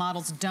color that the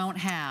models don't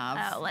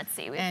have. Oh, let's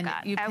see, and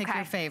you pick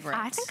your favorite.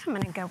 I think I'm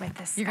gonna go with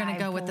the sky blue. You're gonna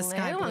go with the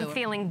sky blue. I'm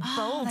feeling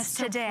bold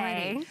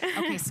today. So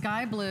okay,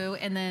 sky blue,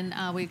 and then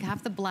we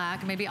have the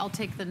black. Maybe I'll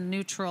take the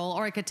neutral,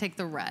 or I could take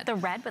the red. The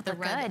red would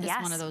look good,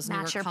 yes. One of those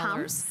Match newer your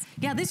colors. pumps.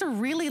 Yeah, these are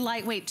really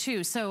lightweight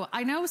too. So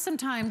I know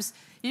sometimes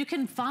you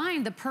can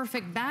find the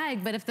perfect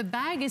bag, but if the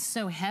bag is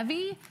so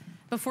heavy,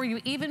 before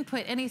you even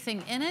put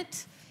anything in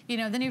it, you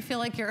know, then you feel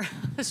like you're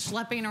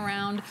schlepping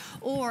around,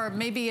 or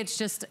maybe it's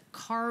just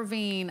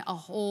carving a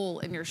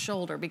hole in your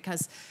shoulder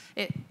because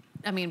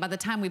I mean, by the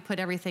time we put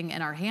everything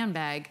in our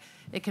handbag,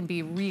 it can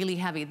be really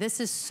heavy. This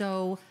is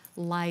so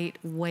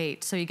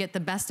lightweight. So you get the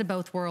best of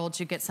both worlds.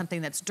 You get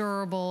something that's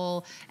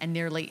durable and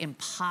nearly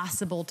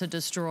impossible to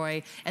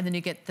destroy. And then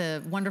you get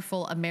the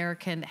wonderful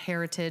American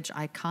heritage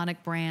iconic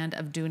brand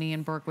of Dooney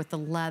and Bourke with the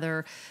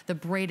leather. The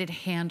braided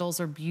handles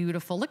are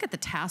beautiful. Look at the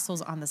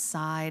tassels on the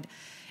side.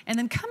 And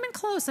then come in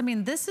close. I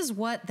mean, this is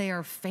what they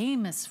are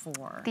famous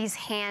for. These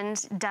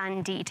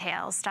hand-done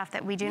details, stuff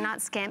that we do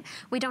not skimp.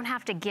 We don't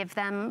have to give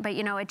them, but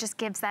you know, it just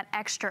gives that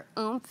extra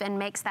oomph and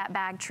makes that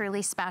bag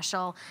truly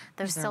special.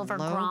 Those silver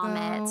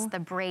grommets, the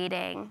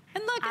braiding.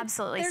 And look,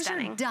 absolutely there's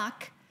stunning. Your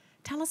duck.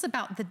 Tell us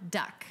about the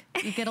duck.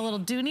 You get a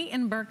little Dooney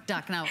and Bourke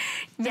duck. Now,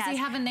 does he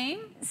have a name?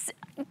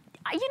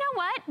 You know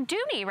what?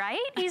 Dooney, right?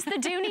 He's the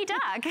Dooney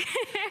duck.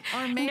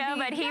 Or maybe, no,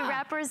 but he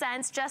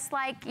represents just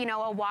like, you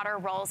know, a water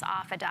rolls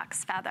off a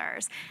duck's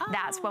feathers.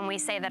 That's when we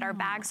say that our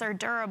bags are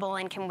durable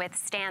and can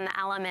withstand the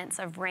elements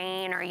of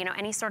rain or, you know,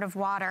 any sort of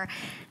water.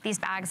 These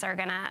bags are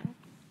gonna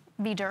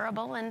be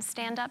durable and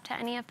stand up to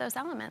any of those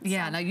elements.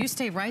 Yeah, now you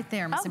stay right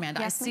there, Miss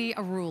Amanda. Yes, I see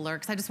a ruler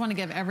because I just want to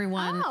give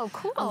everyone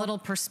cool. a little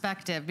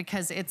perspective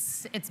because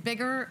it's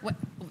bigger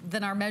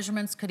than our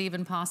measurements could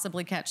even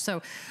possibly catch.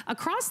 So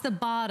across the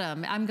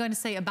bottom, I'm going to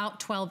say about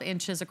 12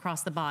 inches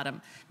across the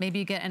bottom. Maybe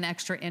you get an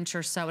extra inch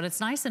or so, and it's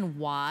nice and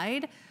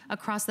wide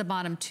across the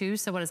bottom too.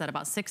 So what is that,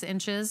 about 6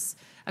 inches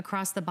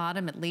across the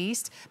bottom at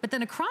least? But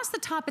then across the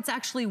top, it's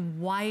actually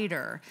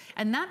wider.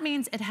 And that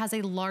means it has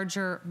a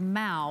larger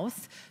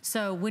mouth.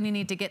 So when you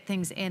need to get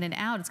things in and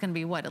out, it's gonna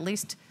be what, at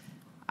least,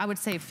 I would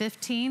say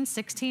 15,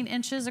 16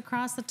 inches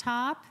across the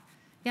top.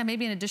 Yeah,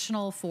 maybe an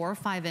additional 4 or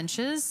 5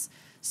 inches.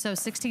 So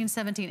 16,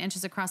 17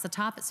 inches across the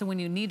top. So when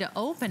you need to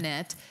open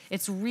it,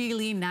 it's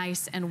really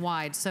nice and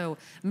wide. So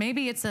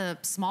maybe it's a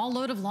small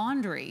load of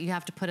laundry you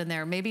have to put in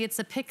there. Maybe it's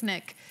a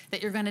picnic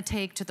that you're gonna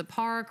take to the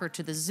park or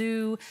to the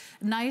zoo.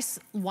 Nice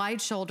wide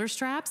shoulder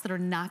straps that are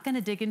not gonna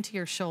dig into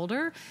your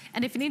shoulder.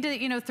 And if you need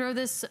to, you know, throw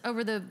this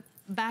over the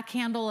back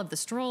handle of the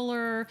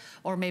stroller,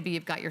 or maybe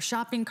you've got your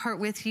shopping cart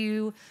with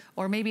you,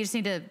 or maybe you just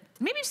need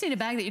a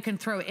bag that you can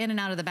throw in and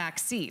out of the back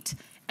seat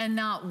and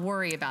not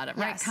worry about it,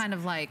 right? Kind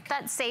of like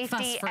that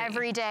safety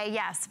everyday,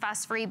 yes,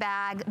 fuss-free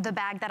bag, the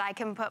bag that I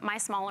can put my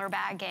smaller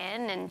bag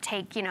in and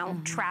take, you know,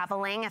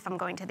 traveling if I'm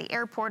going to the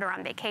airport or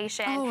on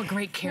vacation. Oh, a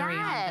great carry-on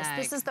bag. Yes,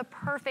 this is the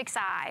perfect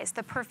size,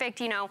 the perfect,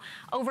 you know,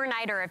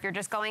 overnighter if you're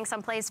just going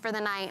someplace for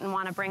the night and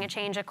want to bring a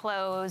change of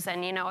clothes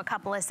and, you know, a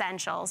couple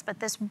essentials. But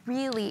this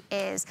really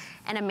is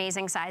an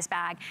amazing size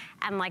bag.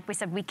 And like we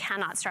said, we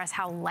cannot stress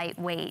how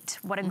lightweight,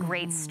 what a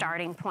great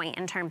starting point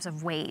in terms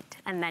of weight.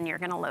 And then you're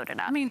going to load it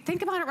up. I mean,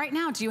 think about it right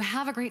now. Do you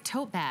have a great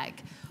tote bag?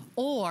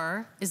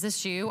 Or is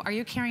this you? Are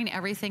you carrying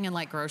everything in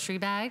like grocery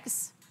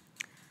bags?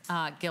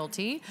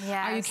 Guilty.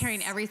 Yes. Are you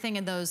carrying everything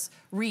in those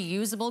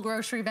reusable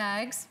grocery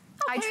bags?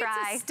 Okay, I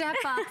try. It's a step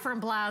up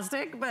from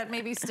plastic, but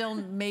maybe still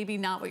maybe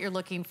not what you're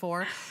looking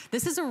for.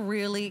 This is a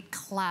really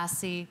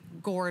classy,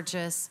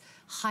 gorgeous,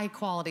 high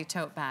quality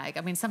tote bag.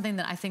 I mean, something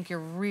that I think you're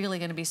really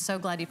gonna be so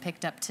glad you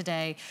picked up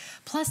today.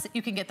 Plus,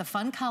 you can get the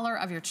fun color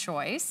of your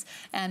choice,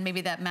 and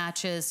maybe that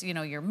matches, you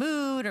know, your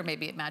mood, or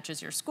maybe it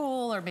matches your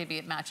school, or maybe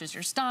it matches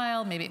your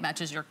style, maybe it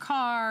matches your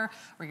car,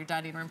 or your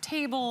dining room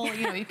table.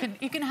 You know, you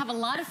can have a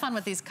lot of fun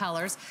with these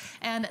colors.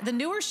 And the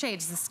newer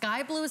shades, the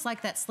sky blue is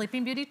like that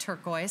Sleeping Beauty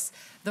turquoise.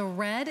 The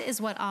red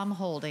is what I'm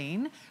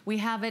holding. We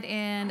have it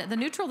in the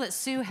neutral that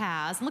Sue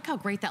has. Look how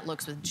great that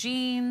looks with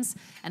jeans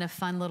and a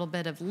fun little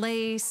bit of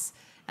lace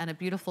and a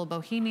beautiful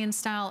bohemian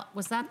style.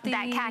 Was that the...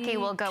 That khaki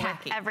will go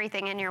with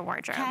everything in your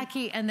wardrobe.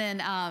 Khaki, and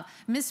then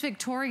Miss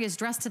Victoria is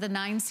dressed to the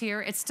nines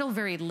here. It's still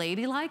very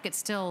ladylike. It's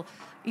still,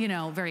 you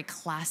know, very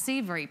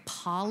classy, very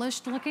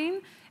polished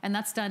looking, and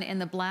that's done in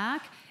the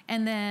black.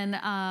 And then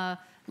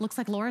looks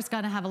like Laura's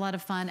gonna have a lot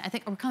of fun. I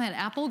think we're calling it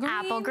apple green.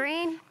 Apple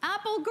green.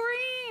 Apple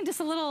green.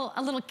 Just a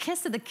little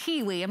kiss of the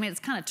kiwi. I mean,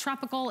 it's kind of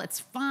tropical. It's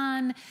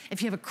fun.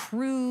 If you have a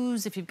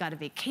cruise, if you've got a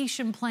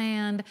vacation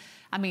planned,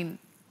 I mean,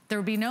 there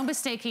would be no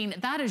mistaking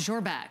that is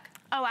your bag.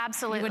 Oh,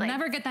 absolutely. You would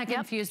never get that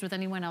confused with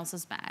anyone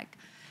else's bag.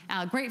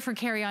 Great for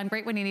carry-on,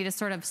 great when you need to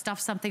sort of stuff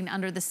something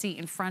under the seat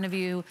in front of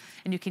you,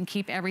 and you can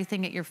keep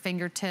everything at your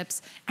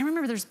fingertips. And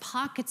remember, there's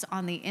pockets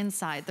on the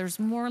inside. There's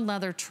more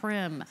leather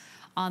trim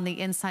on the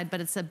inside,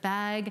 but it's a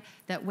bag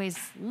that weighs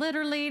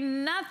literally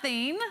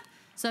nothing.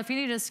 So if you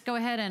need to just go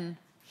ahead and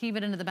heave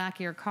it into the back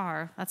of your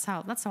car, that's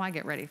how I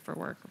get ready for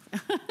work.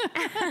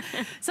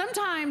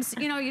 Sometimes,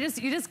 you know, you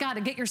just got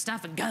to get your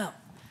stuff and go.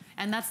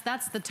 And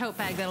that's the tote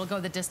bag that'll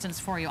go the distance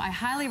for you. I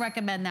highly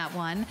recommend that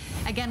one.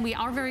 Again, we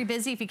are very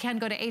busy. If you can,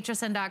 go to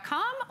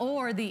hsn.com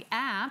or the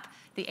app,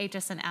 the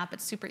HSN app.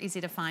 It's super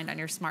easy to find on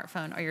your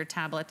smartphone or your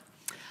tablet.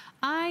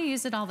 I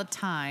use it all the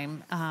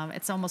time.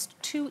 It's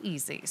almost too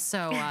easy.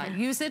 So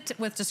use it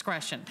with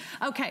discretion.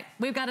 Okay,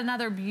 we've got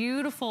another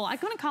beautiful, I'm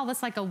gonna call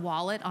this like a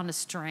wallet on a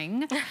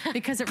string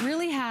because it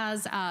really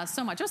has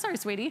so much. Oh, sorry,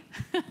 sweetie.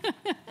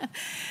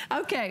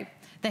 Okay,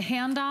 the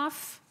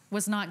handoff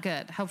was not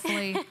good.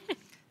 Hopefully,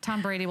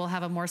 Tom Brady will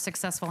have a more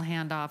successful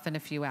handoff in a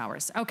few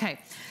hours. Okay,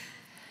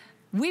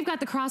 we've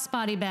got the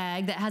crossbody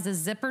bag that has a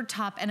zippered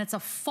top, and it's a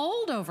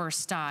fold-over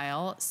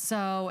style,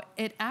 so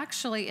it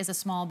actually is a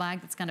small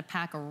bag that's gonna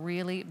pack a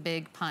really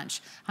big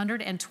punch.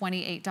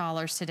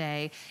 $128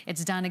 today.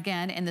 It's done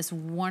again in this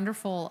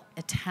wonderful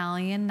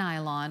Italian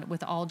nylon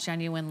with all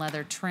genuine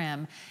leather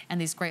trim,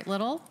 and these great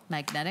little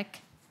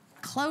magnetic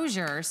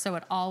closure, so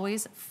it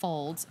always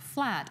folds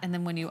flat. And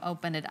then when you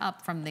open it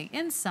up from the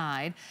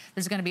inside,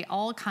 there's gonna be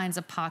all kinds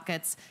of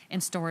pockets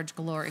and storage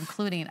galore,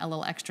 including a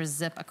little extra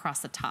zip across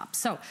the top.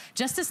 So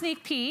just a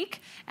sneak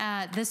peek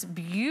at this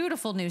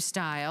beautiful new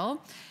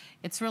style.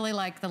 It's really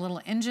like the little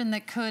engine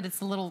that could. It's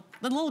the little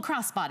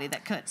crossbody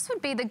that could. This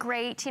would be the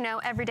great, you know,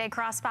 everyday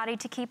crossbody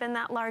to keep in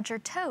that larger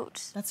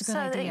tote. That's a good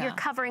idea. So that you're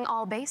covering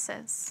all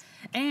bases.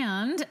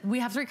 And we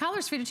have 3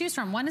 colors for you to choose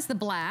from. One is the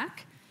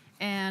black,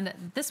 and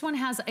this one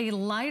has a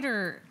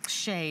lighter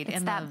shade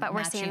in the but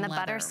we're seeing the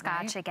leather,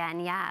 butterscotch right? again,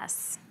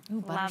 yes.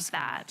 Ooh, love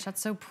that.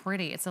 That's so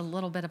pretty. It's a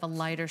little bit of a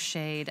lighter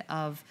shade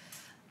of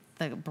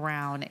the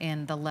brown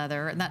in the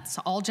leather, and that's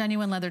all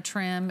genuine leather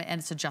trim,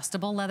 and it's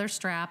adjustable leather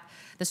strap.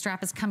 The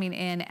strap is coming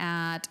in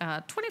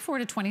at 24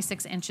 to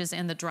 26 inches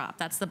in the drop.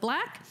 That's the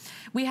black.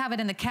 We have it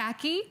in the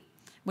khaki,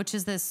 which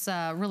is this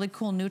really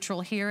cool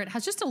neutral here. It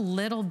has just a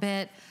little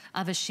bit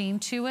of a sheen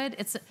to it.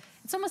 It's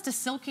almost a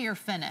silkier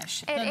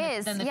finish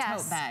than the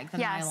tote bag, the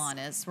nylon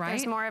is, right?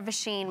 There's more of a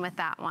sheen with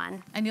that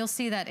one. And you'll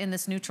see that in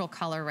this neutral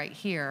color right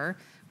here,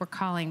 we're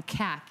calling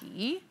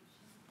khaki.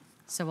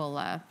 So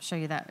we'll show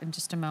you that in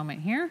just a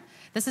moment here.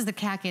 This is the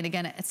khaki, and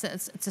again, it's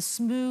a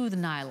smooth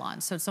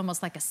nylon, so it's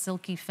almost like a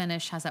silky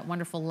finish, has that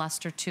wonderful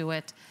luster to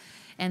it.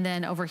 And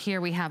then over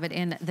here we have it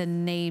in the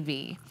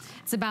navy.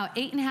 It's about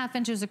 8.5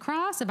 inches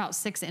across, about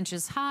 6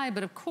 inches high,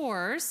 but of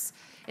course,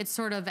 it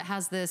sort of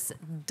has this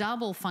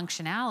double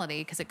functionality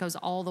because it goes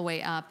all the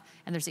way up,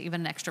 and there's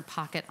even an extra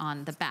pocket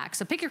on the back.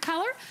 So pick your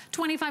color,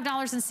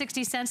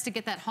 $25.60 to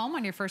get that home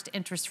on your first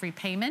interest-free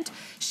payment.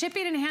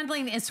 Shipping and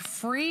handling is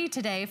free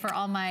today for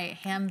all my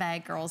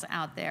handbag girls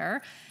out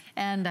there.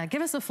 And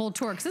give us a full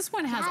tour, because this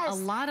one has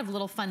a lot of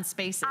little fun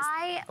spaces.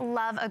 I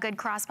love a good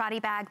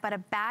crossbody bag, but a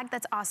bag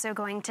that's also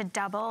going to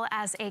double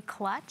as a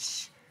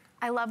clutch.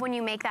 I love when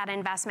you make that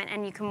investment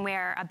and you can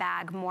wear a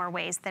bag more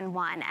ways than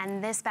one,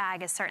 and this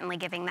bag is certainly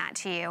giving that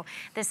to you.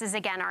 This is,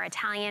 again, our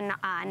Italian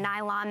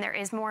nylon. There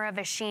is more of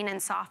a sheen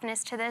and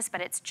softness to this, but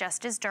it's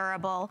just as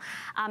durable.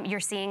 You're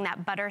seeing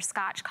that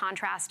butterscotch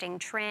contrasting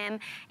trim,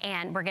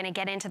 and we're gonna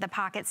get into the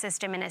pocket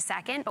system in a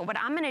second, but what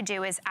I'm gonna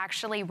do is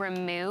actually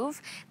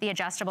remove the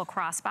adjustable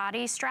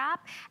crossbody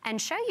strap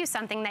and show you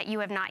something that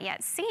you have not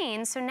yet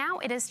seen. So now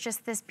it is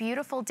just this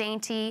beautiful,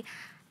 dainty,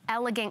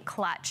 elegant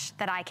clutch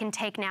that I can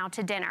take now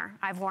to dinner.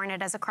 I've worn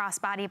it as a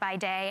crossbody by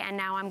day, and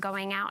now I'm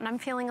going out and I'm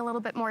feeling a little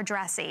bit more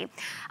dressy.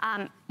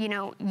 You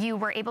know, you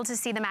were able to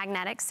see the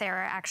magnetics.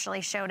 Sarah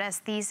actually showed us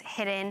these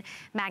hidden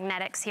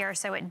magnetics here,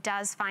 so it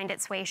does find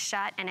its way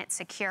shut and it's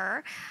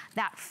secure.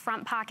 That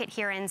front pocket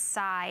here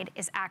inside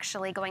is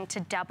actually going to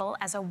double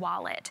as a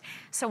wallet.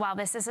 So while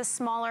this is a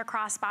smaller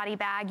crossbody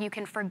bag, you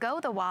can forgo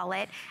the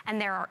wallet, and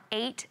there are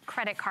 8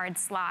 credit card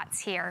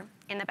slots here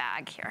in the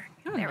bag here.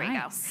 Oh, there we go.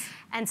 nice.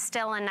 And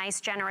still a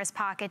nice generous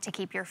pocket to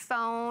keep your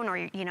phone or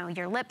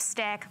your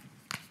lipstick.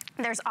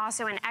 There's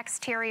also an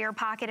exterior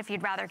pocket if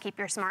you'd rather keep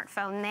your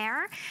smartphone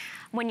there.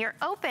 When you're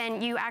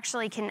open, you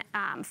actually can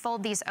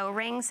fold these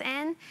O-rings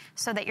in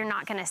so that you're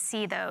not gonna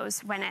see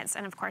those when it's,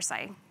 and of course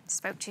I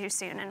spoke too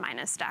soon and mine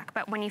is stuck,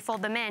 but when you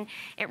fold them in,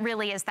 it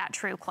really is that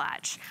true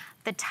clutch.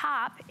 The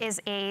top is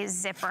a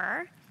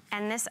zipper,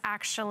 and this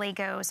actually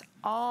goes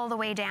all the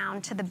way down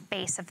to the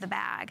base of the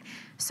bag.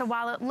 So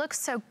while it looks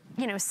so,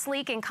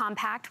 sleek and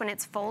compact when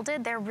it's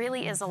folded, there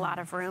really is a lot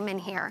of room in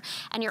here.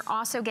 And you're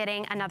also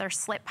getting another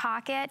slip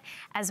pocket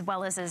as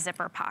well as a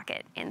zipper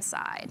pocket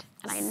inside.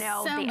 And I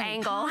know so the many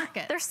angle.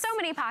 Pockets. There's so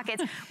many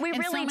pockets. We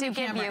really do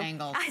give you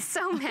angles.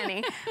 so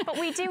many, but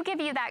we do give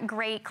you that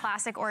great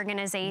classic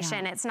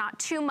organization. Yeah. It's not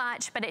too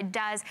much, but it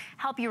does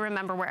help you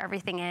remember where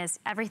everything is.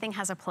 Everything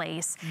has a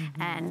place,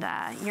 and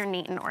you're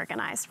neat and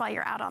organized while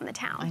you're out on the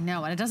town. I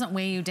know, and it doesn't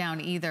weigh you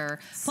down either.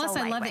 Plus,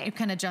 I love that you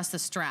can adjust the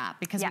strap,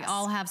 because we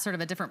all have sort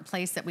of a different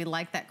place that we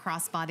like that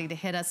crossbody to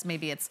hit us.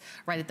 Maybe it's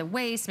right at the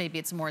waist, maybe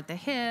it's more at the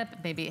hip,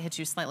 maybe it hits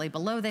you slightly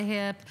below the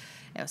hip.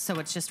 So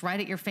it's just right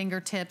at your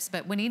fingertips.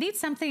 But when you need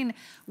something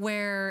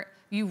where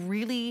you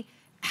really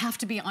have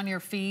to be on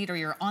your feet, or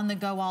you're on the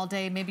go all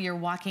day, maybe you're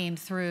walking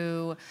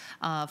through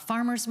a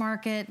farmer's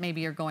market, maybe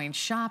you're going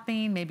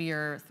shopping, maybe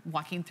you're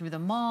walking through the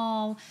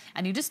mall,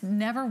 and you just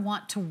never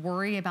want to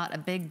worry about a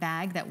big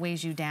bag that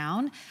weighs you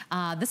down,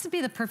 this would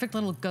be the perfect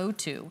little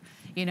go-to.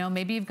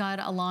 Maybe you've got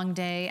a long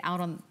day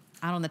out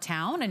on the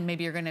town, and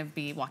maybe you're gonna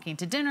be walking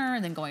to dinner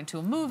and then going to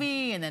a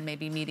movie and then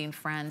maybe meeting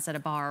friends at a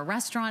bar or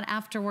restaurant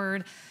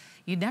afterward.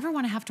 You never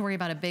want to have to worry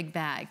about a big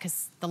bag,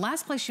 because the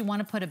last place you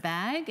want to put a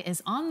bag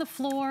is on the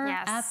floor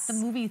at the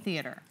movie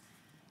theater.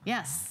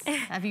 Yes.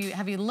 Have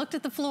you looked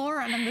at the floor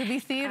on a movie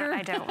theater?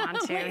 I don't want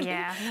to,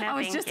 yeah. No, I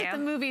was just at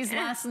the movies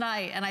last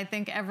night, and I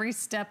think every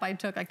step I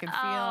took, I could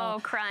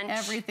feel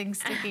everything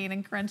sticking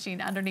and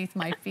crunching underneath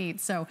my feet.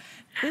 So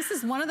this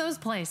is one of those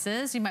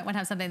places you might want to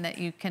have something that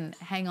you can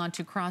hang on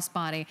to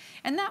crossbody.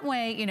 And that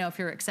way, if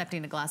you're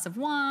accepting a glass of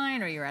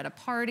wine, or you're at a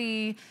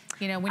party,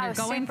 when you're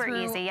going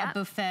through a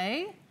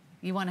buffet,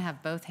 you want to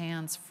have both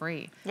hands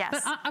free. Yes.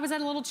 But I was at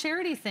a little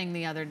charity thing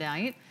the other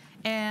night,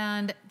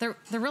 And there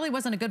really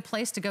wasn't a good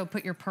place to go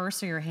put your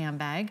purse or your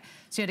handbag.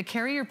 So you had to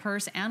carry your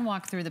purse and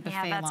walk through the buffet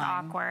line. Yeah, that's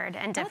awkward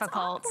and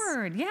difficult. That's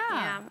awkward,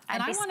 yeah.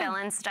 I'd be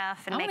spilling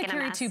stuff and making a mess. I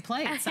want to carry 2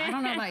 plates. I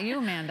don't know about you,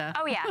 Amanda.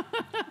 Oh, yeah.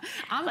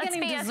 Let's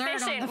be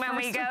efficient when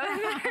we go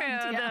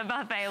through the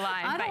buffet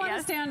line. I don't want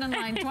to stand in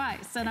line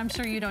twice, and I'm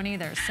sure you don't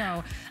either.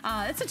 So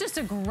it's just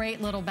a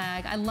great little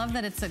bag. I love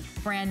that it's a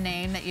brand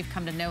name that you've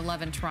come to know,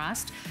 love, and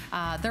trust.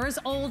 They're as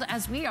old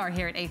as we are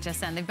here at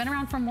HSN. They've been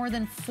around for more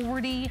than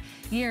 40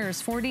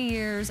 years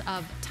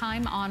of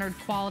time-honored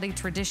quality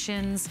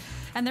traditions.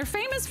 And they're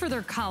famous for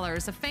their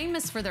colors,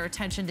 famous for their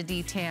attention to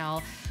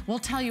detail. We'll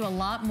tell you a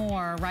lot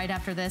more right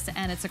after this,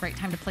 and it's a great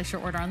time to place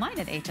your order online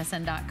at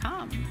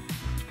hsn.com.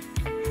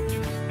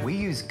 We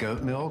use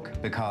goat milk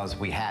because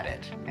we had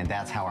it, and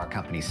that's how our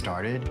company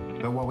started.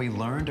 But what we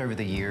learned over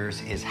the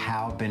years is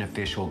how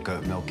beneficial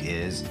goat milk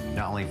is,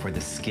 not only for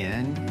the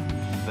skin,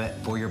 but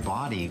for your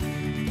body.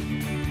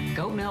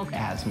 Goat milk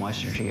adds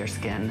moisture to your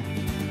skin.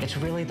 It's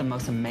really the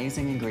most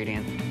amazing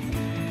ingredient.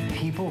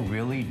 People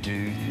really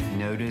do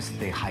notice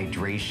the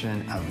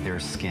hydration of their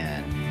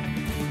skin.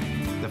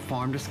 The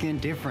farm to skin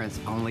difference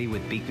only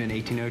with Beekman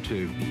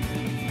 1802.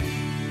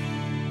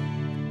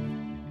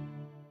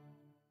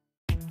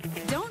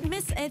 Don't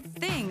miss a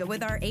thing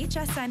with our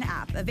HSN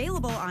app,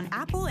 available on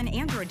Apple and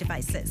Android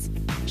devices.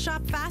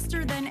 Shop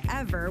faster than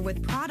ever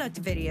with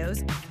product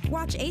videos.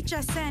 Watch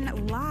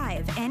HSN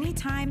live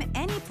anytime,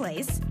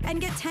 anyplace,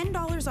 and get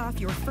 $10 off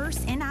your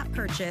first in-app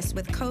purchase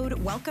with code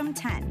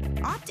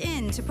WELCOME10. Opt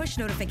in to push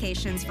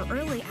notifications for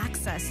early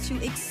access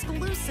to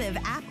exclusive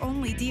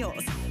app-only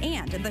deals.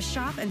 And the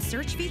shop and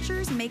search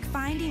features make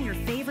finding your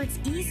favorites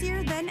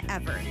easier than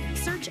ever.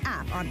 Search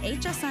app on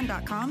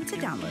hsn.com to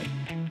download.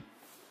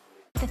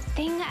 The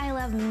thing I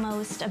love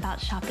most about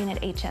shopping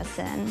at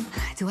HSN.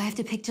 Do I have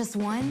to pick just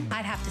one?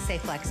 I'd have to say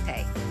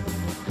FlexPay.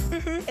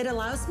 It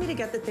allows me to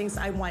get the things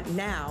I want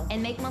now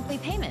and make monthly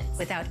payments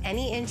without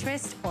any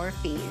interest or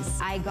fees.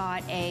 I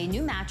got a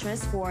new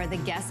mattress for the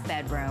guest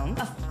bedroom,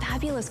 a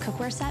fabulous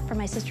cookware set for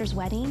my sister's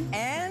wedding,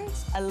 and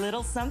a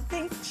little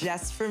something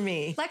just for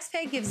me.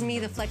 FlexPay gives me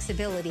the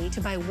flexibility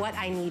to buy what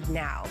I need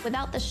now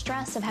without the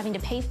stress of having to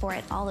pay for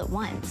it all at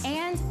once.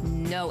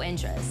 And no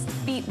interest.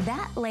 Beat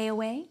that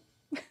layaway.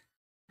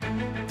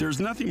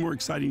 There's nothing more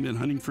exciting than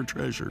hunting for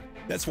treasure.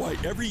 That's why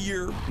every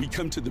year we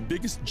come to the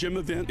biggest gem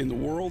event in the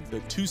world,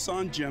 the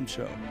Tucson Gem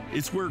Show.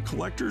 It's where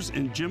collectors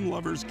and gem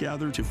lovers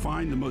gather to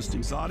find the most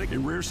exotic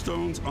and rare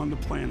stones on the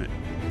planet.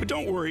 But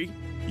don't worry,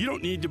 you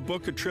don't need to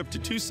book a trip to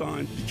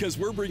Tucson because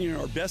we're bringing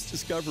our best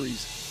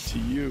discoveries to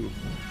you.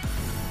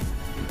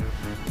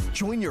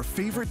 Join your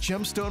favorite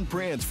gemstone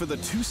brands for the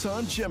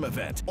Tucson Gem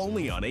Event,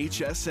 only on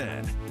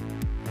HSN.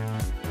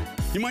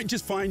 You might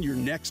just find your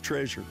next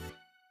treasure.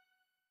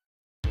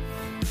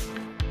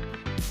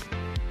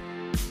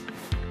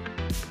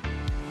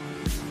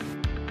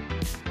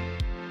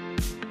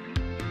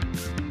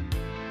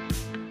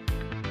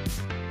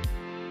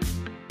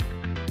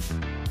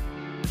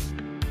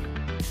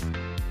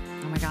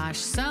 Gosh,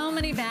 so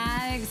many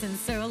bags and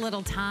so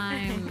little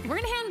time. We're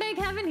in handbag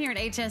heaven here at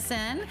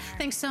HSN.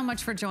 Thanks so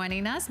much for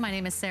joining us. My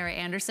name is Sarah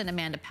Anderson.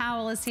 Amanda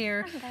Powell is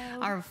here,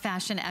 our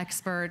fashion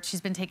expert.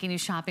 She's been taking you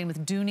shopping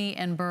with Dooney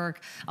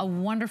Bourke, a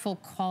wonderful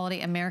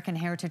quality American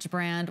heritage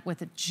brand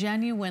with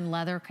genuine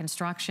leather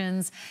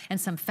constructions and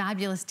some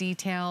fabulous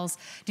details.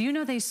 Do you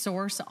know they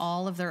source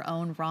all of their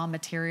own raw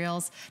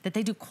materials, that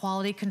they do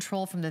quality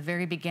control from the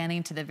very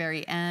beginning to the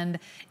very end?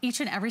 Each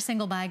and every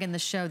single bag in the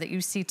show that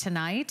you see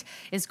tonight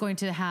is going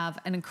to have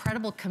an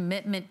incredible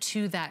commitment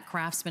to that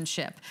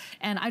craftsmanship.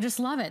 And I just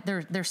love it.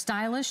 They're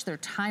stylish, they're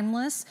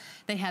timeless,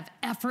 they have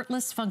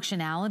effortless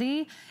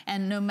functionality,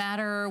 and no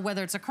matter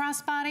whether it's a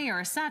crossbody or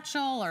a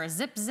satchel or a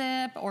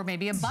zip or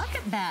maybe a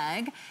bucket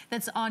bag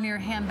that's on your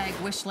handbag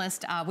wish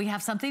list, we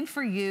have something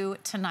for you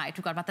tonight.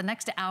 We've got about the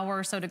next hour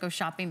or so to go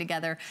shopping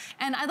together.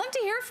 And I'd love to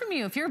hear from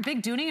you. If you're a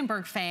big Dooney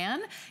Bourke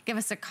fan, give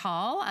us a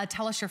call.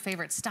 Tell us your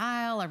favorite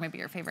style or maybe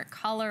your favorite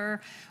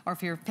color, or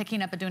if you're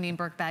picking up a Dooney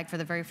Bourke bag for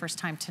the very first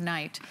time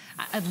tonight.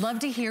 I'd love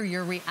to hear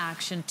your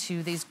reaction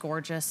to these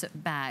gorgeous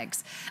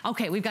bags.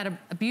 Okay, we've got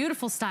a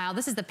beautiful style.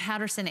 This is the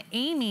Patterson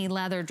Amy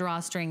leather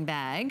drawstring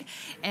bag,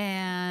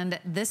 and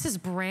this is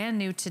brand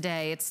new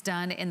today. It's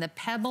done in the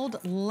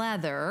pebbled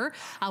leather.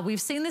 We've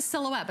seen this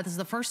silhouette, but this is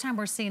the first time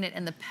we're seeing it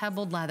in the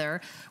pebbled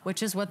leather,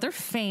 which is what they're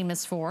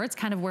famous for. It's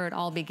kind of where it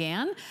all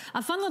began.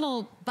 A fun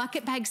little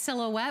bucket bag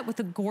silhouette with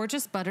a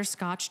gorgeous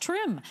butterscotch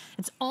trim.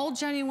 It's all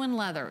genuine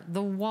leather.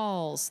 The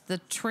walls, the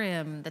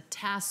trim, the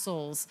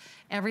tassels,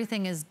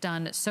 everything is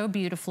done so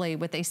beautifully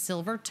with a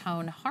silver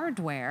tone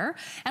hardware.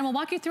 And we'll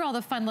walk you through all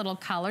the fun little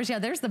colors. Yeah,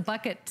 there's the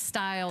bucket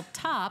style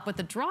top with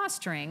the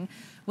drawstring,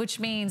 which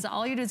means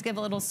all you do is give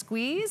a little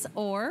squeeze,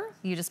 or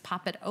you just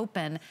pop it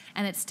open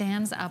and it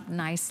stands up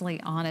nicely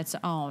on its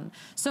own.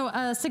 So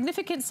a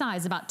significant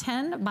size, about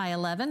 10 by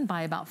 11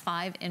 by about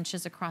 5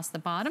 inches across the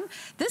bottom.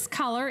 This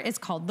color is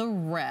called the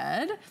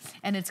red,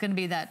 and it's gonna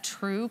be that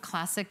true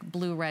classic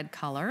blue-red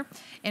color.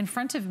 In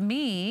front of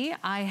me,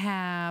 I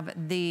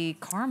have the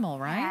caramel,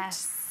 right?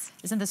 Yes.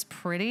 Isn't this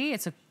pretty?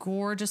 It's a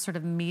gorgeous sort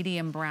of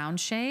medium brown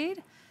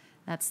shade.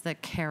 That's the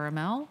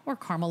caramel or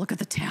caramel. Look at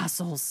the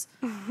tassels.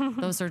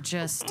 Those are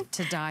just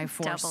to die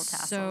for. Double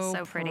tassels,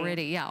 so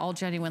pretty. Yeah, all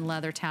genuine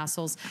leather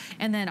tassels.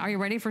 And then are you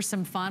ready for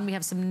some fun? We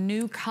have some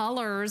new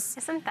colors.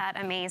 Isn't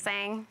that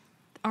amazing?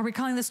 Are we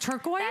calling this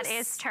turquoise? That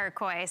is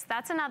turquoise.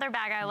 That's another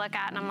bag I look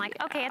at and I'm like,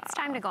 okay, it's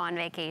time to go on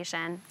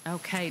vacation.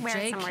 Okay,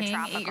 J. King,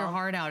 eat your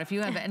heart out. If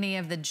you have any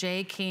of the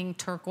J. King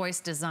turquoise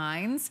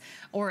designs,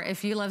 or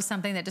if you love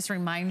something that just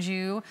reminds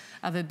you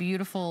of a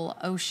beautiful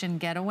ocean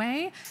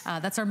getaway,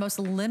 that's our most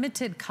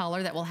limited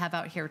color that we'll have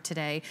out here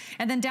today.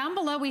 And then down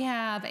below we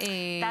have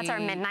a... That's our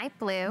midnight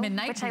blue,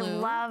 which I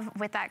love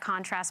with that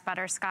contrast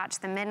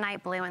butterscotch. The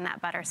midnight blue and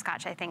that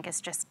butterscotch I think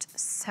is just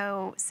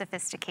so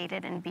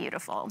sophisticated and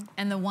beautiful.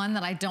 And the one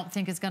that I don't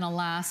think is gonna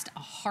last a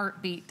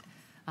heartbeat.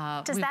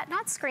 Does that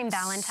not scream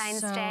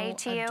Valentine's Day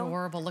to you?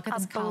 Adorable. Look at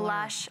this color. A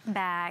blush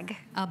bag.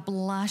 A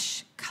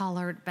blush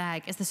colored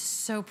bag. This is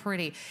so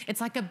pretty. It's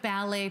like a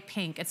ballet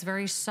pink. It's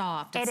very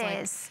soft. It's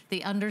like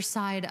the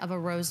underside of a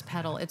rose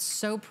petal. It's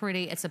so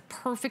pretty. It's a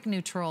perfect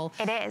neutral.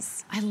 It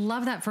is. I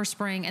love that for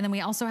spring. And then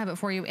we also have it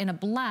for you in a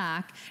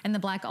black. And the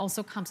black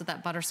also comes with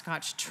that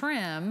butterscotch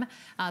trim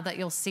that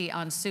you'll see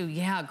on Sue.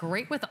 Yeah,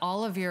 great with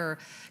all of your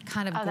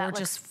kind of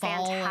gorgeous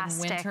fall and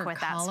winter with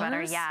colors. That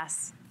sweater,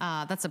 yes.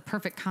 That's a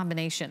perfect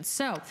combination.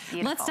 So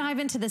let's dive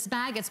into this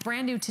bag. It's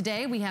brand new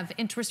today. We have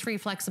interest-free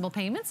flexible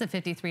payments of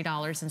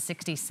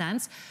 $53.60.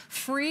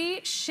 Free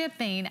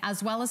shipping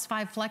as well as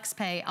 5 flex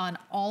pay on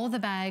all of the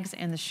bags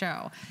in the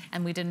show.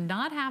 And we did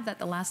not have that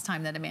the last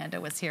time that Amanda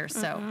was here.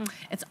 So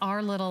it's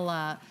our little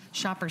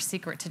shopper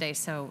secret today.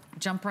 So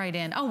jump right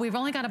in. Oh, we've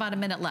only got about a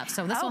minute left.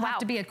 So this will have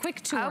to be a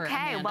quick tour, Okay,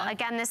 Amanda. well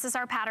again, this is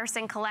our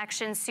Patterson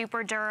collection.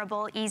 Super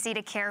durable, easy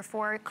to care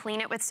for.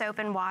 Clean it with soap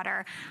and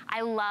water.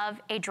 I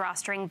love a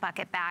drawstring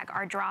bucket bag.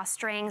 Our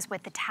drawstrings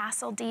with the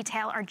tassel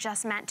detail are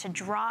just meant to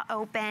draw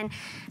open,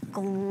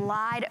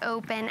 glide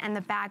open, and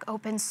the bag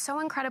opens so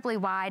incredibly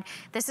wide.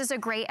 This is a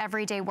great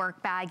everyday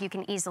work bag. You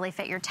can easily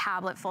fit your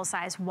tablet,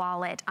 full-size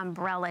wallet,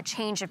 umbrella,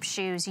 change of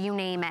shoes, you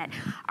name it.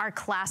 Our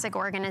classic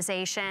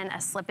organization,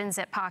 a slip and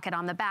zip pocket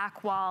on the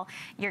back wall.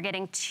 You're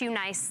getting 2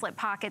 nice slip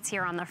pockets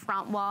here on the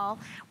front wall.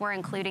 We're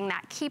including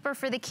that keeper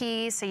for the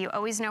keys, so you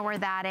always know where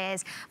that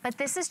is. But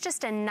this is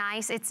just a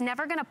nice, it's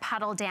never gonna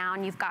puddle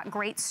down. You've got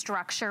great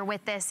structure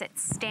with this. It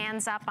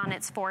stands up on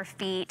its 4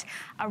 feet.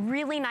 A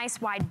really nice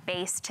wide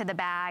base to the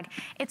bag.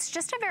 It's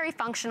just a very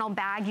functional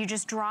bag. You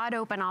just draw it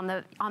open on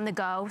the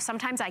go.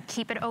 Sometimes I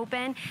keep it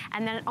open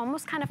and then it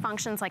almost kind of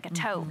functions like a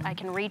tote. I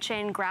can reach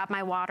in, grab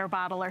my water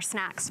bottle or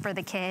snacks for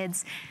the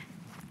kids.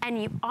 And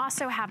you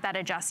also have that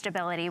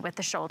adjustability with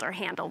the shoulder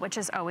handle, which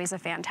is always a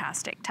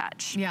fantastic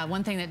touch. Yeah,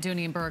 one thing that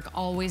Dooney Bourke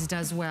always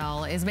does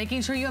well is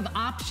making sure you have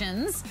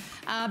options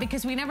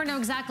because we never know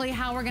exactly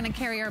how we're gonna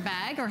carry our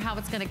bag or how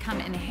it's gonna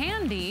come in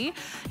handy.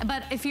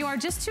 But if you are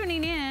just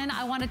tuning in,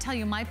 I wanna tell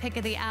you my pick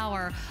of the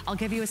hour. I'll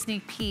give you a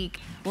sneak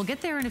peek. We'll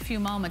get there in a few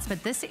moments,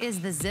 but this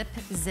is the Zip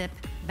Zip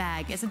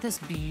bag. Isn't this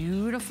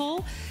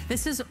beautiful?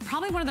 This is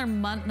probably one of their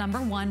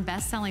 #1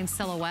 best-selling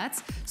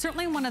silhouettes.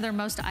 Certainly one of their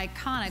most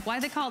iconic. Why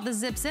do they call it the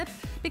Zip Zip?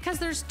 Because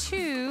there's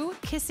 2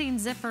 kissing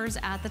zippers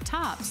at the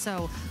top.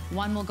 So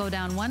one will go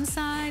down one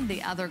side,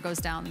 the other goes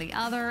down the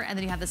other, and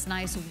then you have this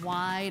nice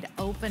wide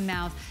open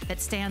mouth that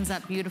stands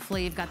up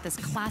beautifully. You've got this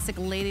classic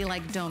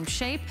ladylike dome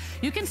shape.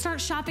 You can start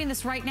shopping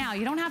this right now.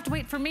 You don't have to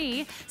wait for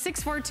me.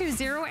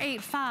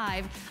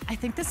 642-085. I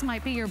think this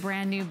might be your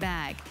brand new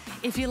bag.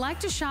 If you like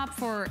to shop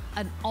for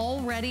an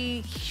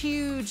already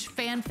huge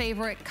fan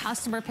favorite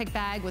customer pick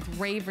bag with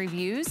rave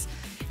reviews,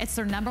 it's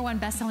their #1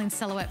 best-selling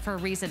silhouette for a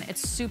reason.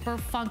 It's super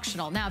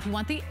functional. Now, if you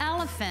want the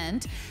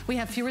elephant, we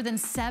have fewer than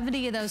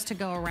 70 of those to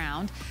go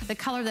around. The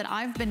color that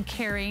I've been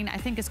carrying, I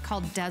think is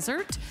called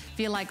Desert. If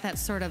you like that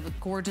sort of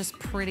gorgeous,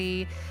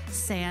 pretty,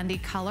 sandy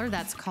color,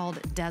 that's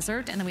called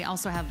Desert. And then we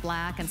also have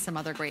black and some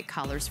other great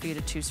colors for you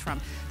to choose from.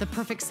 The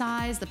perfect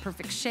size, the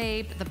perfect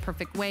shape, the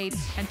perfect weight,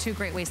 and 2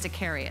 great ways to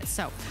carry it.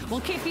 So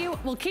we'll keep you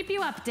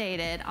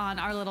updated on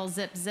our little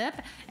Zip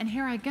Zip. And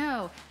here I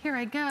go.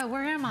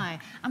 Where am I?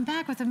 I'm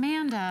back with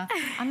Amanda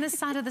on this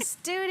side of the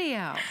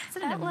studio.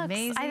 Isn't it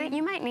amazing? I think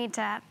you might need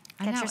to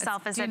get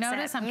yourself a Zip Zip. Do you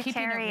notice I'm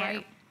keeping it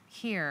right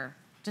here?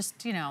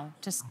 Just, you know,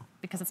 just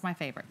because it's my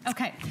favorite.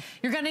 Okay,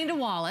 you're gonna need a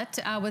wallet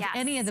with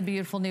any of the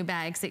beautiful new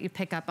bags that you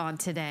pick up on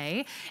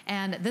today.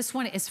 And this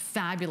one is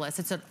fabulous.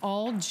 It's an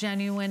all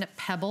genuine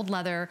pebbled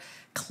leather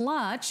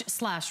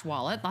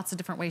clutch/wallet. Lots of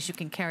different ways you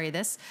can carry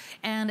this.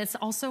 And it's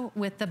also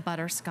with the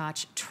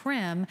butterscotch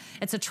trim.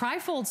 It's a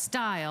trifold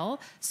style.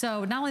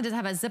 So not only does it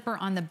have a zipper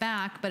on the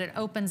back, but it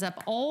opens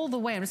up all the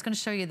way. I'm just gonna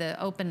show you the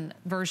open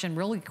version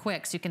really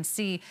quick so you can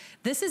see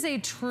this is a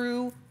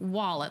true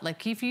wallet.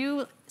 Like if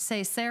you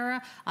say,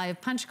 Sarah, I have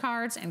punch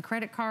cards and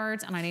credit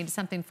cards and I need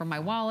something for my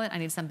wallet, I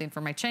need something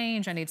for my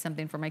change, I need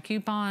something for my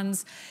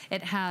coupons.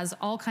 It has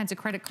all kinds of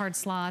credit card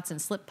slots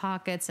and slip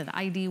pockets and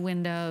ID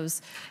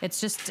windows. It's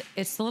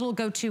the little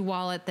go-to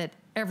wallet that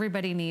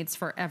everybody needs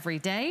for every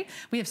day.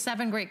 We have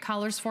 7 great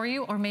colors for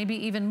you, or maybe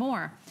even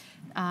more.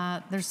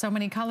 There's so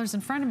many colors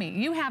in front of me.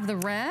 You have the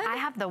red. I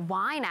have the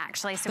wine,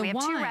 actually. So we have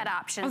 2 red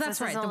options. Oh, that's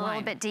this right, is a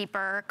little bit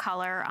deeper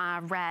color,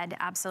 red.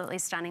 Absolutely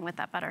stunning with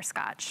that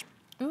butterscotch.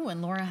 Ooh,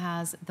 and Laura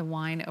has the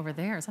wine over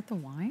there. Is that the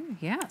wine?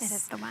 Yes. It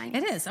is the wine.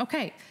 It is,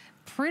 okay.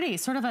 Pretty,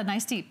 sort of a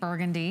nice deep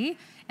burgundy.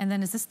 And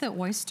then is this the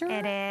oyster?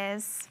 It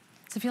is.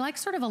 So if you like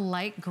sort of a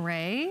light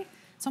gray,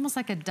 it's almost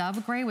like a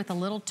dove gray with a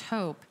little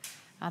taupe.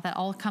 That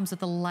all comes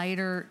with a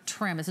lighter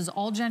trim. This is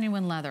all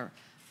genuine leather.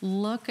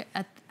 Look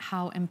at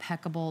how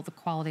impeccable the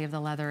quality of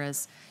the leather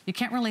is. You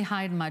can't really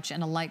hide much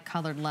in a light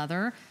colored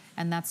leather,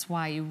 and that's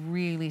why you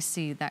really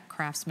see that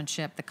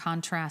craftsmanship, the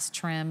contrast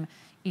trim,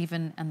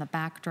 even in the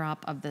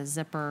backdrop of the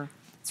zipper.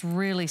 It's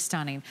really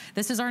stunning.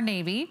 This is our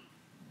navy,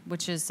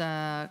 which is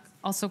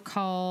also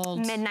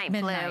called Midnight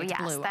Blue.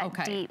 Yes, Blue. That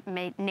Okay.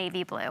 deep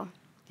navy blue.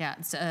 Yeah,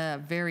 it's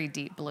a very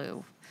deep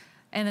blue.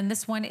 And then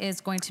this one is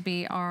going to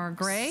be our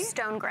gray?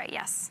 Stone gray,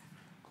 yes.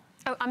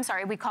 Oh, I'm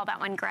sorry, we call that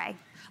one gray.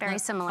 Very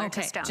similar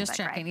to stone, just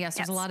checking. Gray. Yes,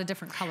 there's a lot of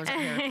different colors up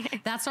here.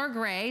 That's our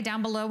gray.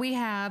 Down below we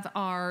have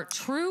our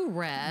true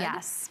red.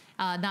 Yes.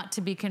 Not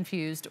to be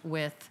confused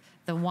with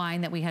the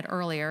wine that we had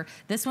earlier.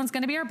 This one's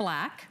gonna be our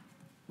black,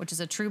 which is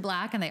a true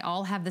black, and they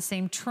all have the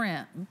same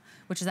trim,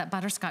 which is that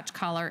butterscotch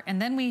color.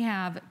 And then we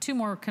have 2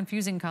 more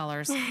confusing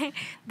colors.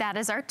 That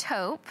is our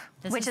taupe,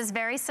 which is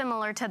very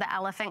similar to the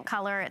elephant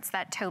color. It's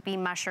that taupey,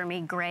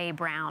 mushroomy, gray,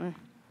 brown.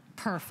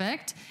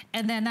 Perfect.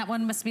 And then that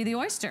one must be the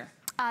oyster.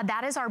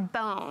 That is our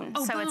bone.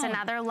 Oh, so bone. It's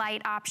another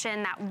light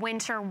option, that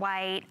winter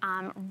white,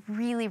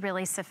 really,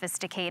 really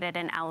sophisticated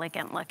and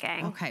elegant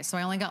looking. Okay, so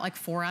I only got like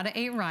 4 out of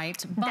 8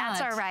 right, but... That's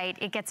all right.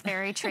 It gets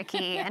very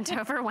tricky and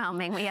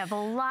overwhelming. We have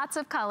lots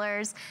of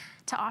colors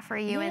to offer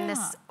you in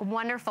this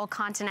wonderful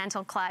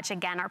continental clutch.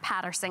 Again, our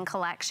Patterson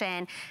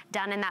collection,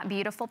 done in that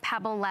beautiful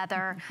pebble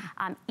leather,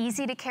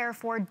 easy to care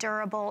for,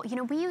 durable. You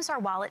know, we use our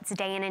wallets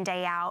day in and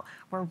day out.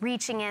 We're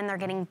reaching in, they're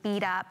getting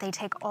beat up. They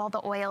take all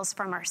the oils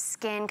from our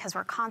skin because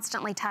we're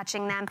constantly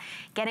touching them,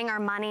 getting our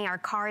money, our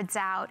cards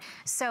out.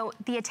 So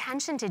the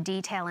attention to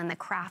detail and the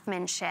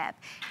craftsmanship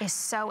is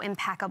so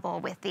impeccable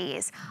with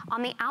these.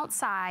 On the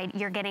outside,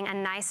 you're getting a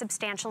nice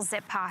substantial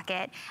zip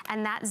pocket,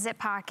 and that zip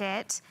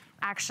pocket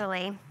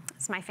actually,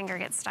 as my finger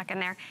gets stuck in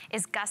there,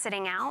 is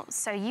gusseting out.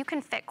 So you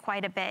can fit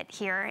quite a bit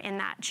here in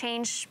that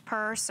change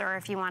purse, or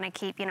if you want to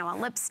keep, you know, a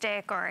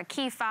lipstick or a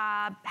key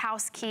fob,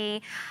 house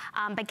key.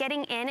 But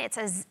getting in, it's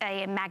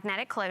a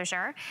magnetic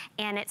closure,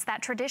 and it's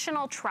that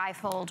traditional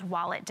trifold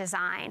wallet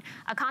design.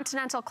 A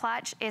continental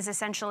clutch is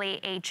essentially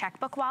a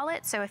checkbook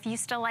wallet. So if you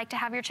still like to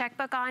have your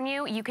checkbook on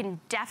you, you can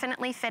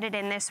definitely fit it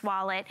in this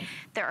wallet.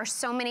 There are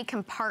so many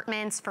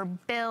compartments for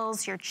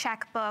bills, your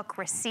checkbook,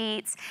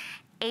 receipts,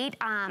 8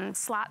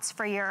 slots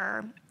for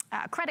your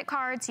credit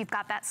cards. You've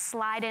got that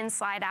slide in,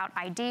 slide out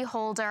ID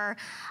holder.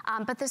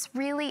 But this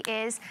really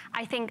is,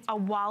 I think, a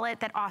wallet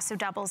that also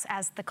doubles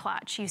as the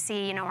clutch. You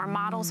see, you know, our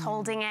models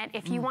holding it.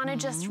 If you want to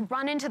just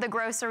run into the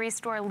grocery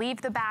store,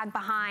 leave the bag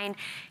behind,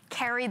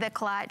 carry the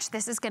clutch,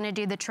 this is going to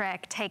do the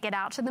trick. Take it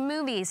out to the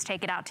movies,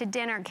 take it out to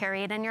dinner,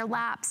 carry it in your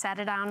lap, set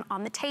it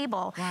on the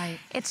table. Right.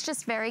 It's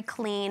just very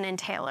clean and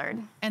tailored.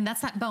 And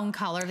that's that bone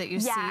color that you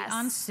see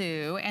on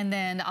Sue. And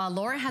then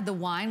Laura had the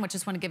wine, which I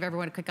just want to give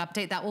everyone a quick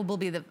update. That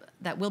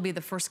will be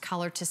the first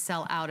color to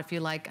sell out if you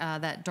like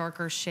that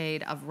darker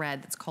shade of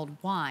red that's called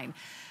wine.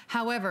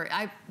 However,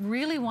 I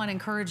really want to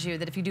encourage you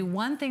that if you do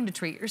one thing to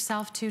treat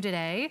yourself to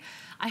today,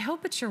 I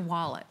hope it's your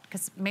wallet,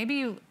 because maybe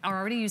you are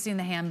already using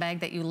the handbag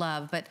that you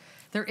love, but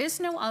there is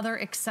no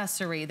other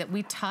accessory that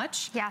we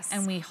touch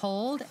and we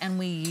hold and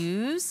we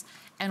use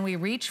and we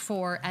reach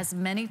for as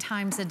many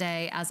times a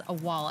day as a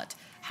wallet.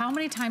 How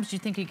many times do you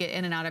think you get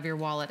in and out of your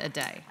wallet a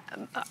day?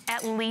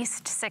 At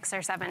least 6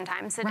 or 7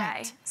 times a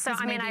day. So,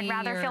 I mean, I'd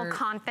rather feel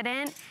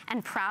confident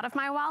and proud of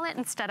my wallet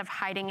instead of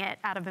hiding it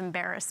out of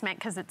embarrassment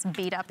because it's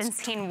beat up and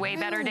seen way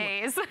better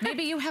days.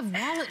 Maybe you have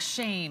wallet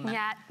shame.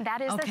 Yeah, that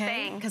is the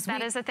thing.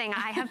 That is the thing.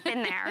 I have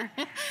been there.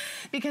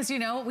 Because, you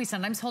know, we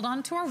sometimes hold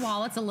on to our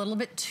wallets a little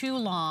bit too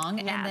long,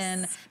 and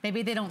then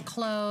maybe they don't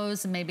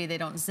close, maybe they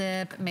don't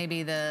zip,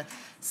 maybe the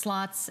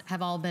slots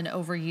have all been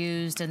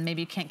overused and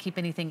maybe you can't keep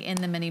anything in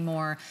them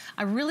anymore.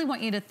 I really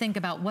want you to think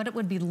about what it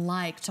would be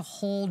like to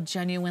hold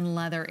genuine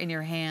leather in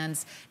your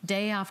hands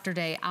day after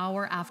day,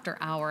 hour after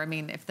hour. I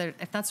mean,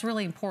 if that's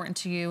really important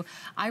to you,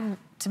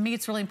 to me,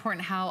 it's really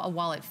important how a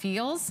wallet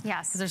feels.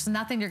 Yes. Because there's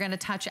nothing you're going to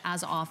touch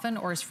as often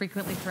or as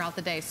frequently throughout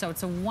the day. So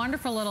it's a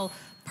wonderful little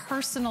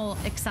personal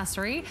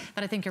accessory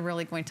that I think you're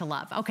really going to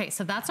love. Okay,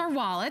 so that's our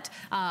wallet.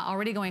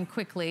 Already going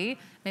quickly.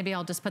 Maybe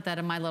I'll just put that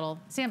in my little,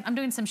 see, I'm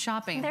doing some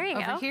shopping there you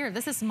over go. here.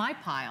 This is my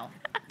pile.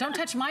 Don't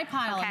touch my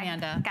pile, okay,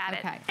 Amanda. Got it.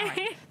 Okay, all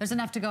right. There's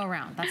enough to go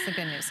around. That's the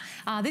good news.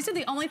 These are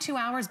the only 2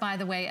 hours, by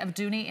the way, of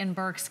Dooney and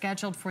Bourke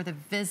scheduled for the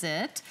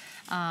visit.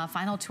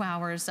 Final 2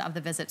 hours of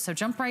the visit. So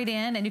jump right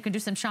in, and you can do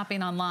some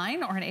shopping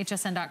online or on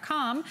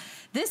hsn.com.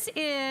 This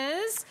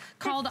is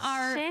called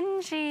our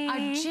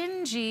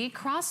Gingy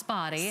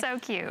crossbody. So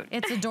cute.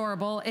 It's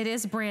adorable. It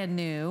is brand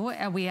new.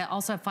 We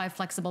also have 5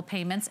 flexible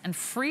payments and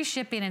free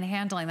shipping and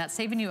handling. That's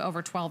saving you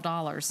over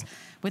 $12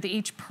 with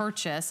each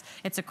purchase.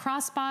 It's a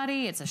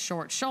crossbody. It's a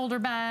short shoulder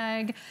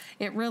bag.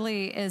 It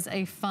really is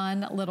a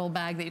fun little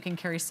bag that you can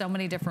carry so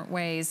many different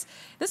ways.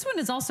 This one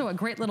is also a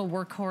great little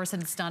workhorse,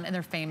 and it's done in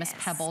their famous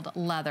pebbled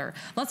leather.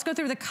 Let's go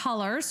through the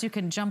colors. You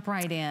can jump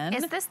right in.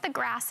 Is this the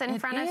grass in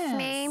front of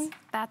me?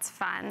 That's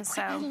fun.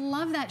 So I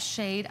love that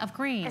shade of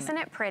green. Isn't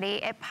it pretty?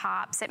 It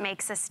pops. It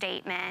makes a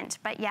statement.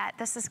 But yet,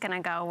 this is going to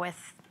go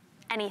with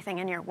anything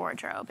in your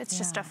wardrobe. It's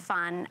just a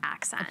fun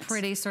accent. A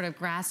pretty sort of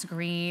grass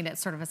green. It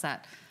sort of is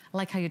that, I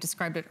like how you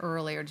described it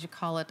earlier. Did you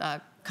call it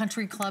a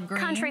country club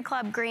green? Country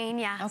club green,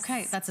 yes.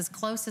 Okay, that's as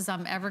close as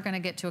I'm ever going to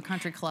get to a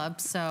country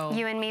club. So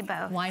you and me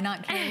both. Why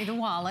not carry the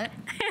wallet?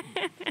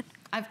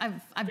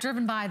 I've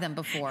driven by them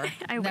before.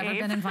 Never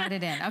been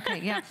invited in. Okay,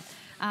 yeah.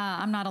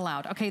 I'm not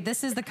allowed. Okay,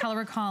 this is the color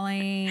we're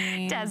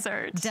calling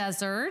Desert.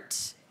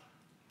 Desert.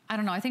 I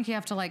don't know. I think you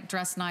have to like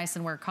dress nice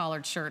and wear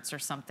collared shirts or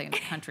something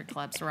at country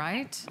clubs,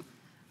 right?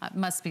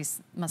 Must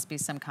be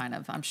some kind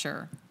of, I'm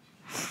sure,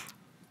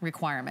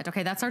 requirement.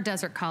 Okay, that's our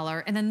desert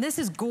color. And then this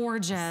is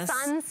gorgeous.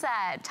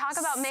 Sunset. Talk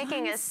about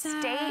making a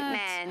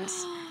statement.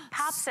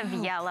 Pops of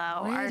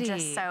yellow are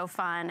just so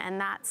fun,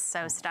 and that's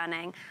so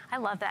stunning. I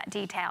love that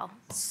detail.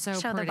 So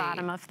Show pretty. the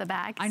bottom of the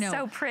bag. I know.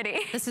 So pretty.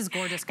 This is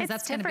gorgeous because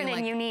that's going to be different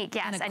like and unique,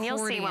 yes, and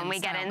you'll see when we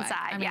get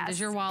inside. I mean, does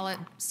your wallet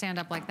stand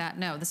up like that?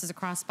 No, this is a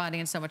crossbody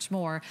and so much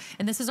more.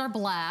 And this is our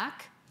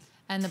black.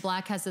 And the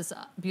black has this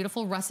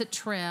beautiful russet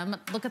trim.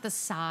 Look at the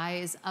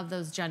size of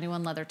those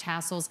genuine leather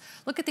tassels.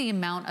 Look at the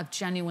amount of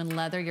genuine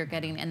leather you're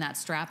getting in that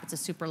strap. It's a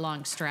super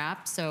long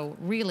strap. So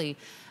really,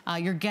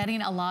 you're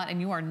getting a lot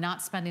and you are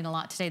not spending a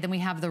lot today. Then we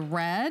have the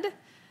red.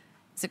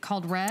 Is it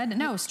called red?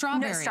 No,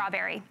 strawberry. No,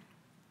 strawberry.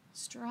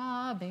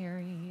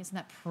 Strawberry, isn't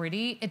that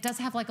pretty? It does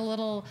have like a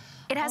little...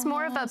 It has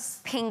more of a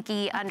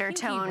pinky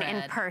undertone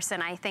in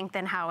person, I think,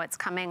 than how it's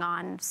coming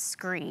on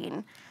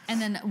screen.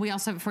 And then we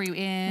also have it for you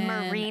in...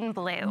 Marine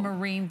blue.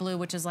 Marine blue,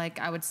 which is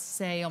like, I would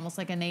say, almost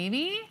like a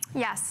navy?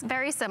 Yes,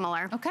 very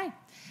similar. Okay.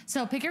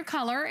 So pick your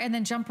color and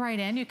then jump right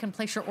in. You can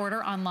place your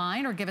order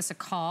online or give us a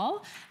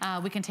call.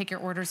 We can take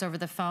your orders over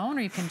the phone,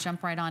 or you can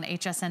jump right on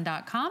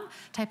hsn.com,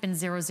 type in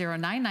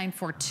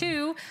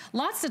 009942.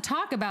 Lots to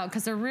talk about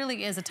because there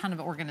really is a ton of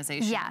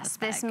organization. Yes,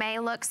 this may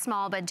look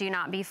small, but do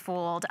not be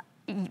fooled.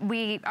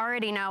 We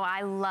already know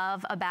I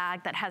love a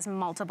bag that has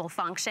multiple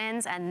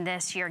functions, and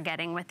this you're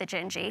getting with the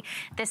Gingy.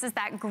 This is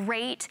that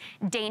great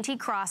dainty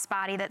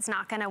crossbody that's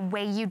not gonna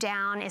weigh you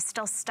down, is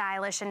still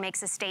stylish and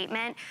makes a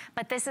statement,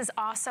 but this is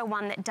also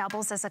one that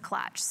doubles as a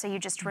clutch. So you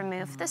just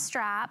remove the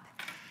strap.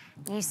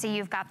 You see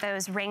you've got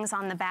those rings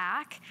on the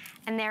back,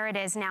 and there it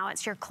is. Now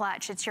it's your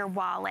clutch, it's your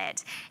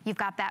wallet. You've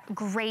got that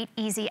great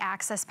easy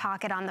access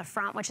pocket on the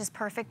front, which is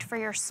perfect for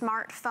your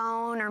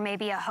smartphone or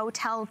maybe a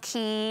hotel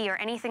key or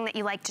anything that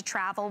you like to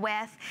travel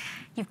with.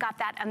 You've got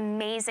that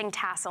amazing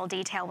tassel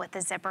detail with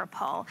the zipper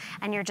pull,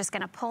 and you're just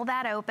gonna pull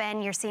that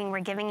open. You're seeing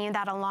we're giving you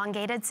that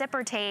elongated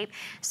zipper tape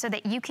so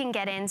that you can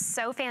get in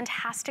so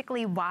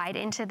fantastically wide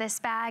into this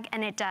bag,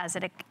 and it does.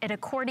 It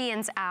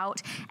accordions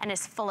out and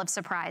is full of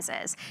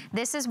surprises.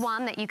 This is one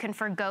that you can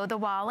forgo the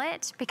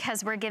wallet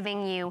because we're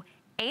giving you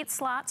 8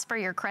 slots for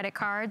your credit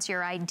cards,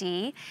 your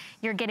ID.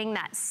 You're getting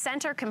that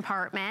center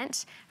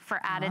compartment for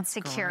added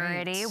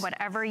security,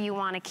 whatever you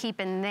want to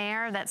keep in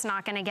there that's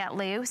not going to get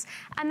loose.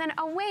 And then,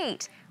 oh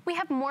wait, we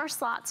have more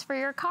slots for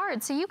your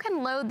card. So you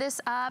can load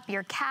this up,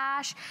 your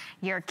cash,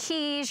 your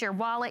keys, your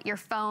wallet, your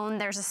phone.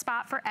 There's a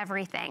spot for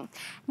everything.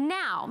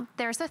 Now,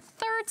 there's a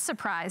third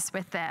surprise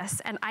with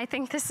this, and I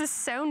think this is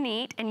so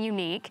neat and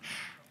unique.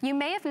 You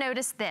may have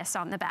noticed this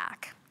on the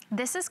back.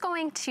 This is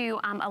going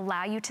to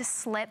allow you to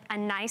slip a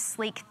nice,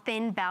 sleek,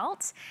 thin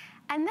belt,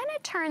 and then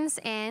it turns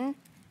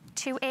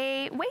into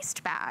a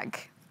waist bag,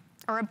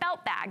 or a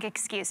belt bag,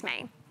 excuse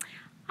me.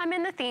 I'm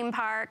in the theme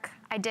park.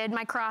 I did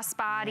my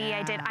crossbody.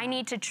 I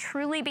need to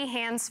truly be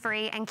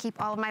hands-free and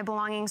keep all of my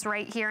belongings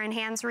right here in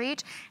hands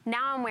reach.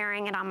 Now I'm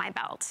wearing it on my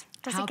belt.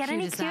 Does it get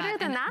any cuter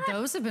than that?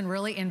 Those have been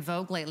really in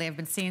vogue lately. I've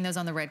been seeing those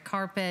on the red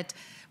carpet,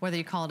 whether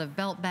you call it a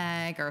belt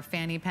bag or a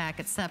fanny pack.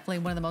 It's definitely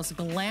one of the most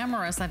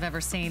glamorous I've ever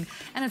seen.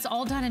 And it's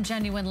all done in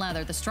genuine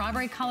leather. The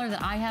strawberry color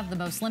that I have, the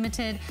most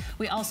limited.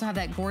 We also have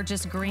that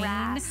gorgeous green.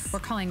 We're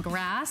calling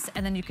grass.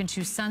 And then you can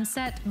choose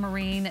sunset,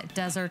 marine,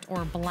 desert,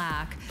 or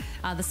black.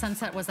 The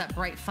sunset was that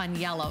bright, fun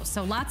yellow.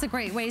 So lots of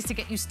great ways to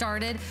get you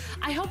started.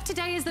 I hope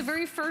today is the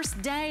very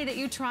first day that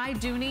you try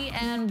Dooney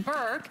and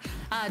Bourke.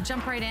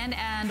 Jump right in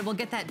and we'll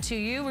get that to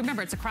you.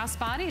 Remember, it's a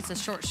crossbody. It's a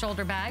short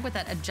shoulder bag with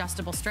that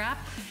adjustable strap.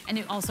 And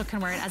you also can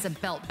wear it as a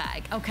belt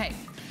bag. Okay,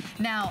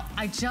 now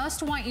I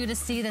just want you to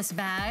see this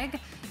bag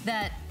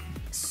that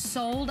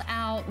sold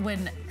out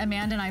when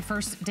Amanda and I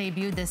first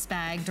debuted this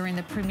bag during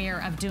the premiere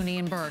of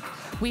Dooney Bourke.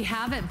 We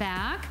have it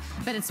back,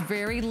 but it's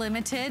very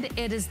limited.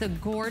 It is the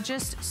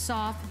gorgeous,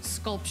 soft,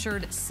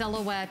 sculptured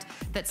silhouette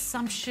that's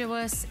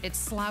sumptuous, it's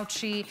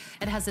slouchy.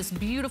 It has this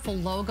beautiful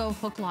logo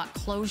hook lock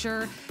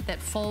closure that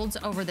folds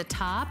over the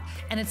top,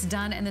 and it's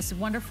done in this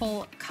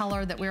wonderful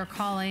color that we're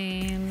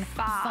calling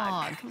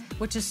Fog,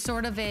 which is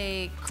sort of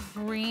a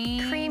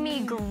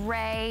creamy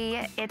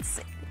gray.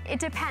 It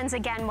depends,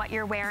 again, what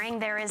you're wearing.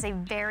 There is a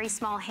very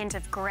small hint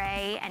of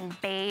gray and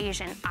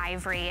beige and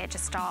ivory. It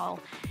just all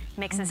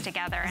mixes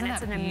together, and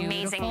it's an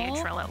amazing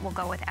neutral. It will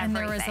go with everything. And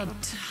there is a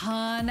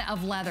ton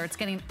of leather. It's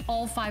getting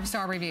all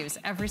 5-star reviews.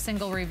 Every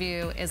single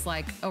review is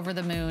like over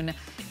the moon,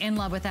 in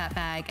love with that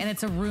bag. And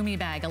it's a roomy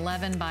bag,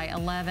 11 by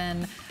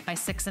 11 by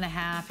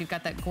 6.5. You've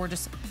got that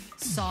gorgeous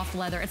soft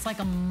leather. It's like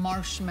a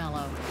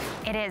marshmallow.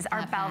 It is.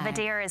 Our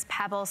Belvedere is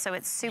pebble, so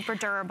it's super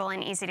durable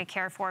and easy to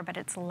care for, but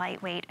it's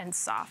lightweight and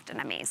soft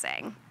and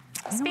amazing.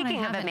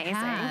 Speaking of amazing.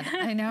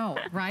 I know,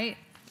 right?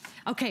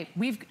 Okay,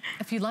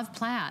 if you love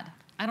plaid,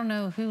 I don't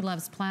know who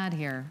loves plaid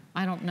here.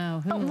 I don't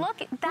know who. But look,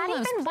 that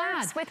even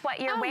works with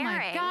what you're wearing. Oh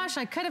my gosh,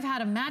 I could have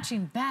had a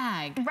matching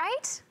bag.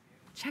 Right?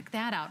 Check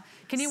that out.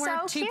 Can you wear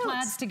two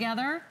plaids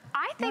together?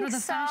 I think what are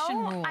the fashion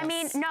rules? I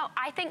mean, no,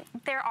 I think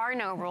there are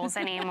no rules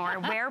anymore.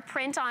 Wear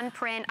print on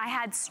print. I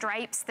had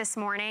stripes this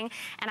morning,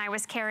 and I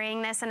was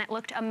carrying this, and it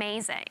looked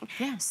amazing.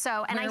 Yeah.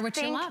 So, and wear what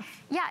you love.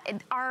 Yeah,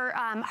 our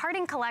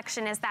Harding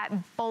collection is that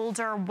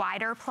bolder,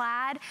 wider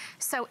plaid.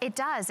 So it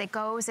does. It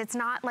goes. It's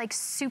not like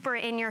super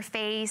in your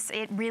face.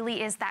 It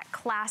really is that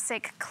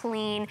classic,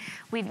 clean.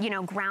 We've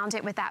ground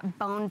it with that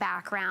bone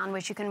background,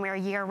 which you can wear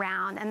year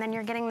round, and then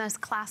you're getting those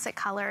classic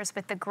colors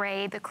with the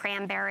gray, the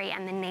cranberry,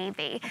 and the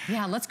navy.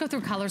 Yeah, let's go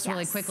through colors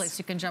really quickly so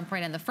you can jump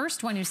right in. The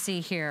first one you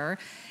see here,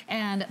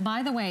 and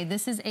by the way,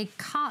 this is a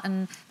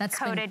cotton that's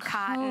been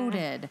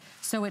coated.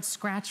 So it's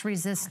scratch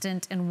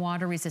resistant and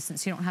water resistant,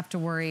 so you don't have to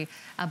worry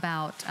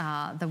about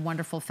the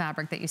wonderful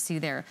fabric that you see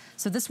there.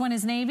 So this one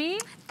is navy?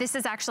 This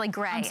is actually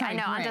gray. I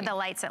know under the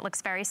lights it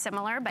looks very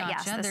similar, but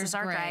yes, this is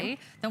our gray.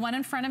 The one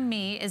in front of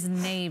me is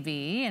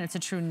navy, and it's a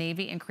true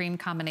navy and cream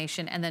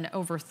combination. And then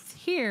over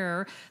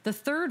here, the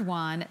third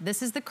one,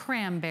 this is the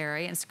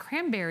cranberry, and it's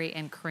cranberry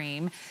and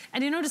cream.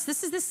 And you notice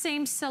this is the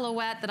same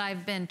silhouette that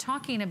I've been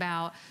talking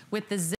about with the zip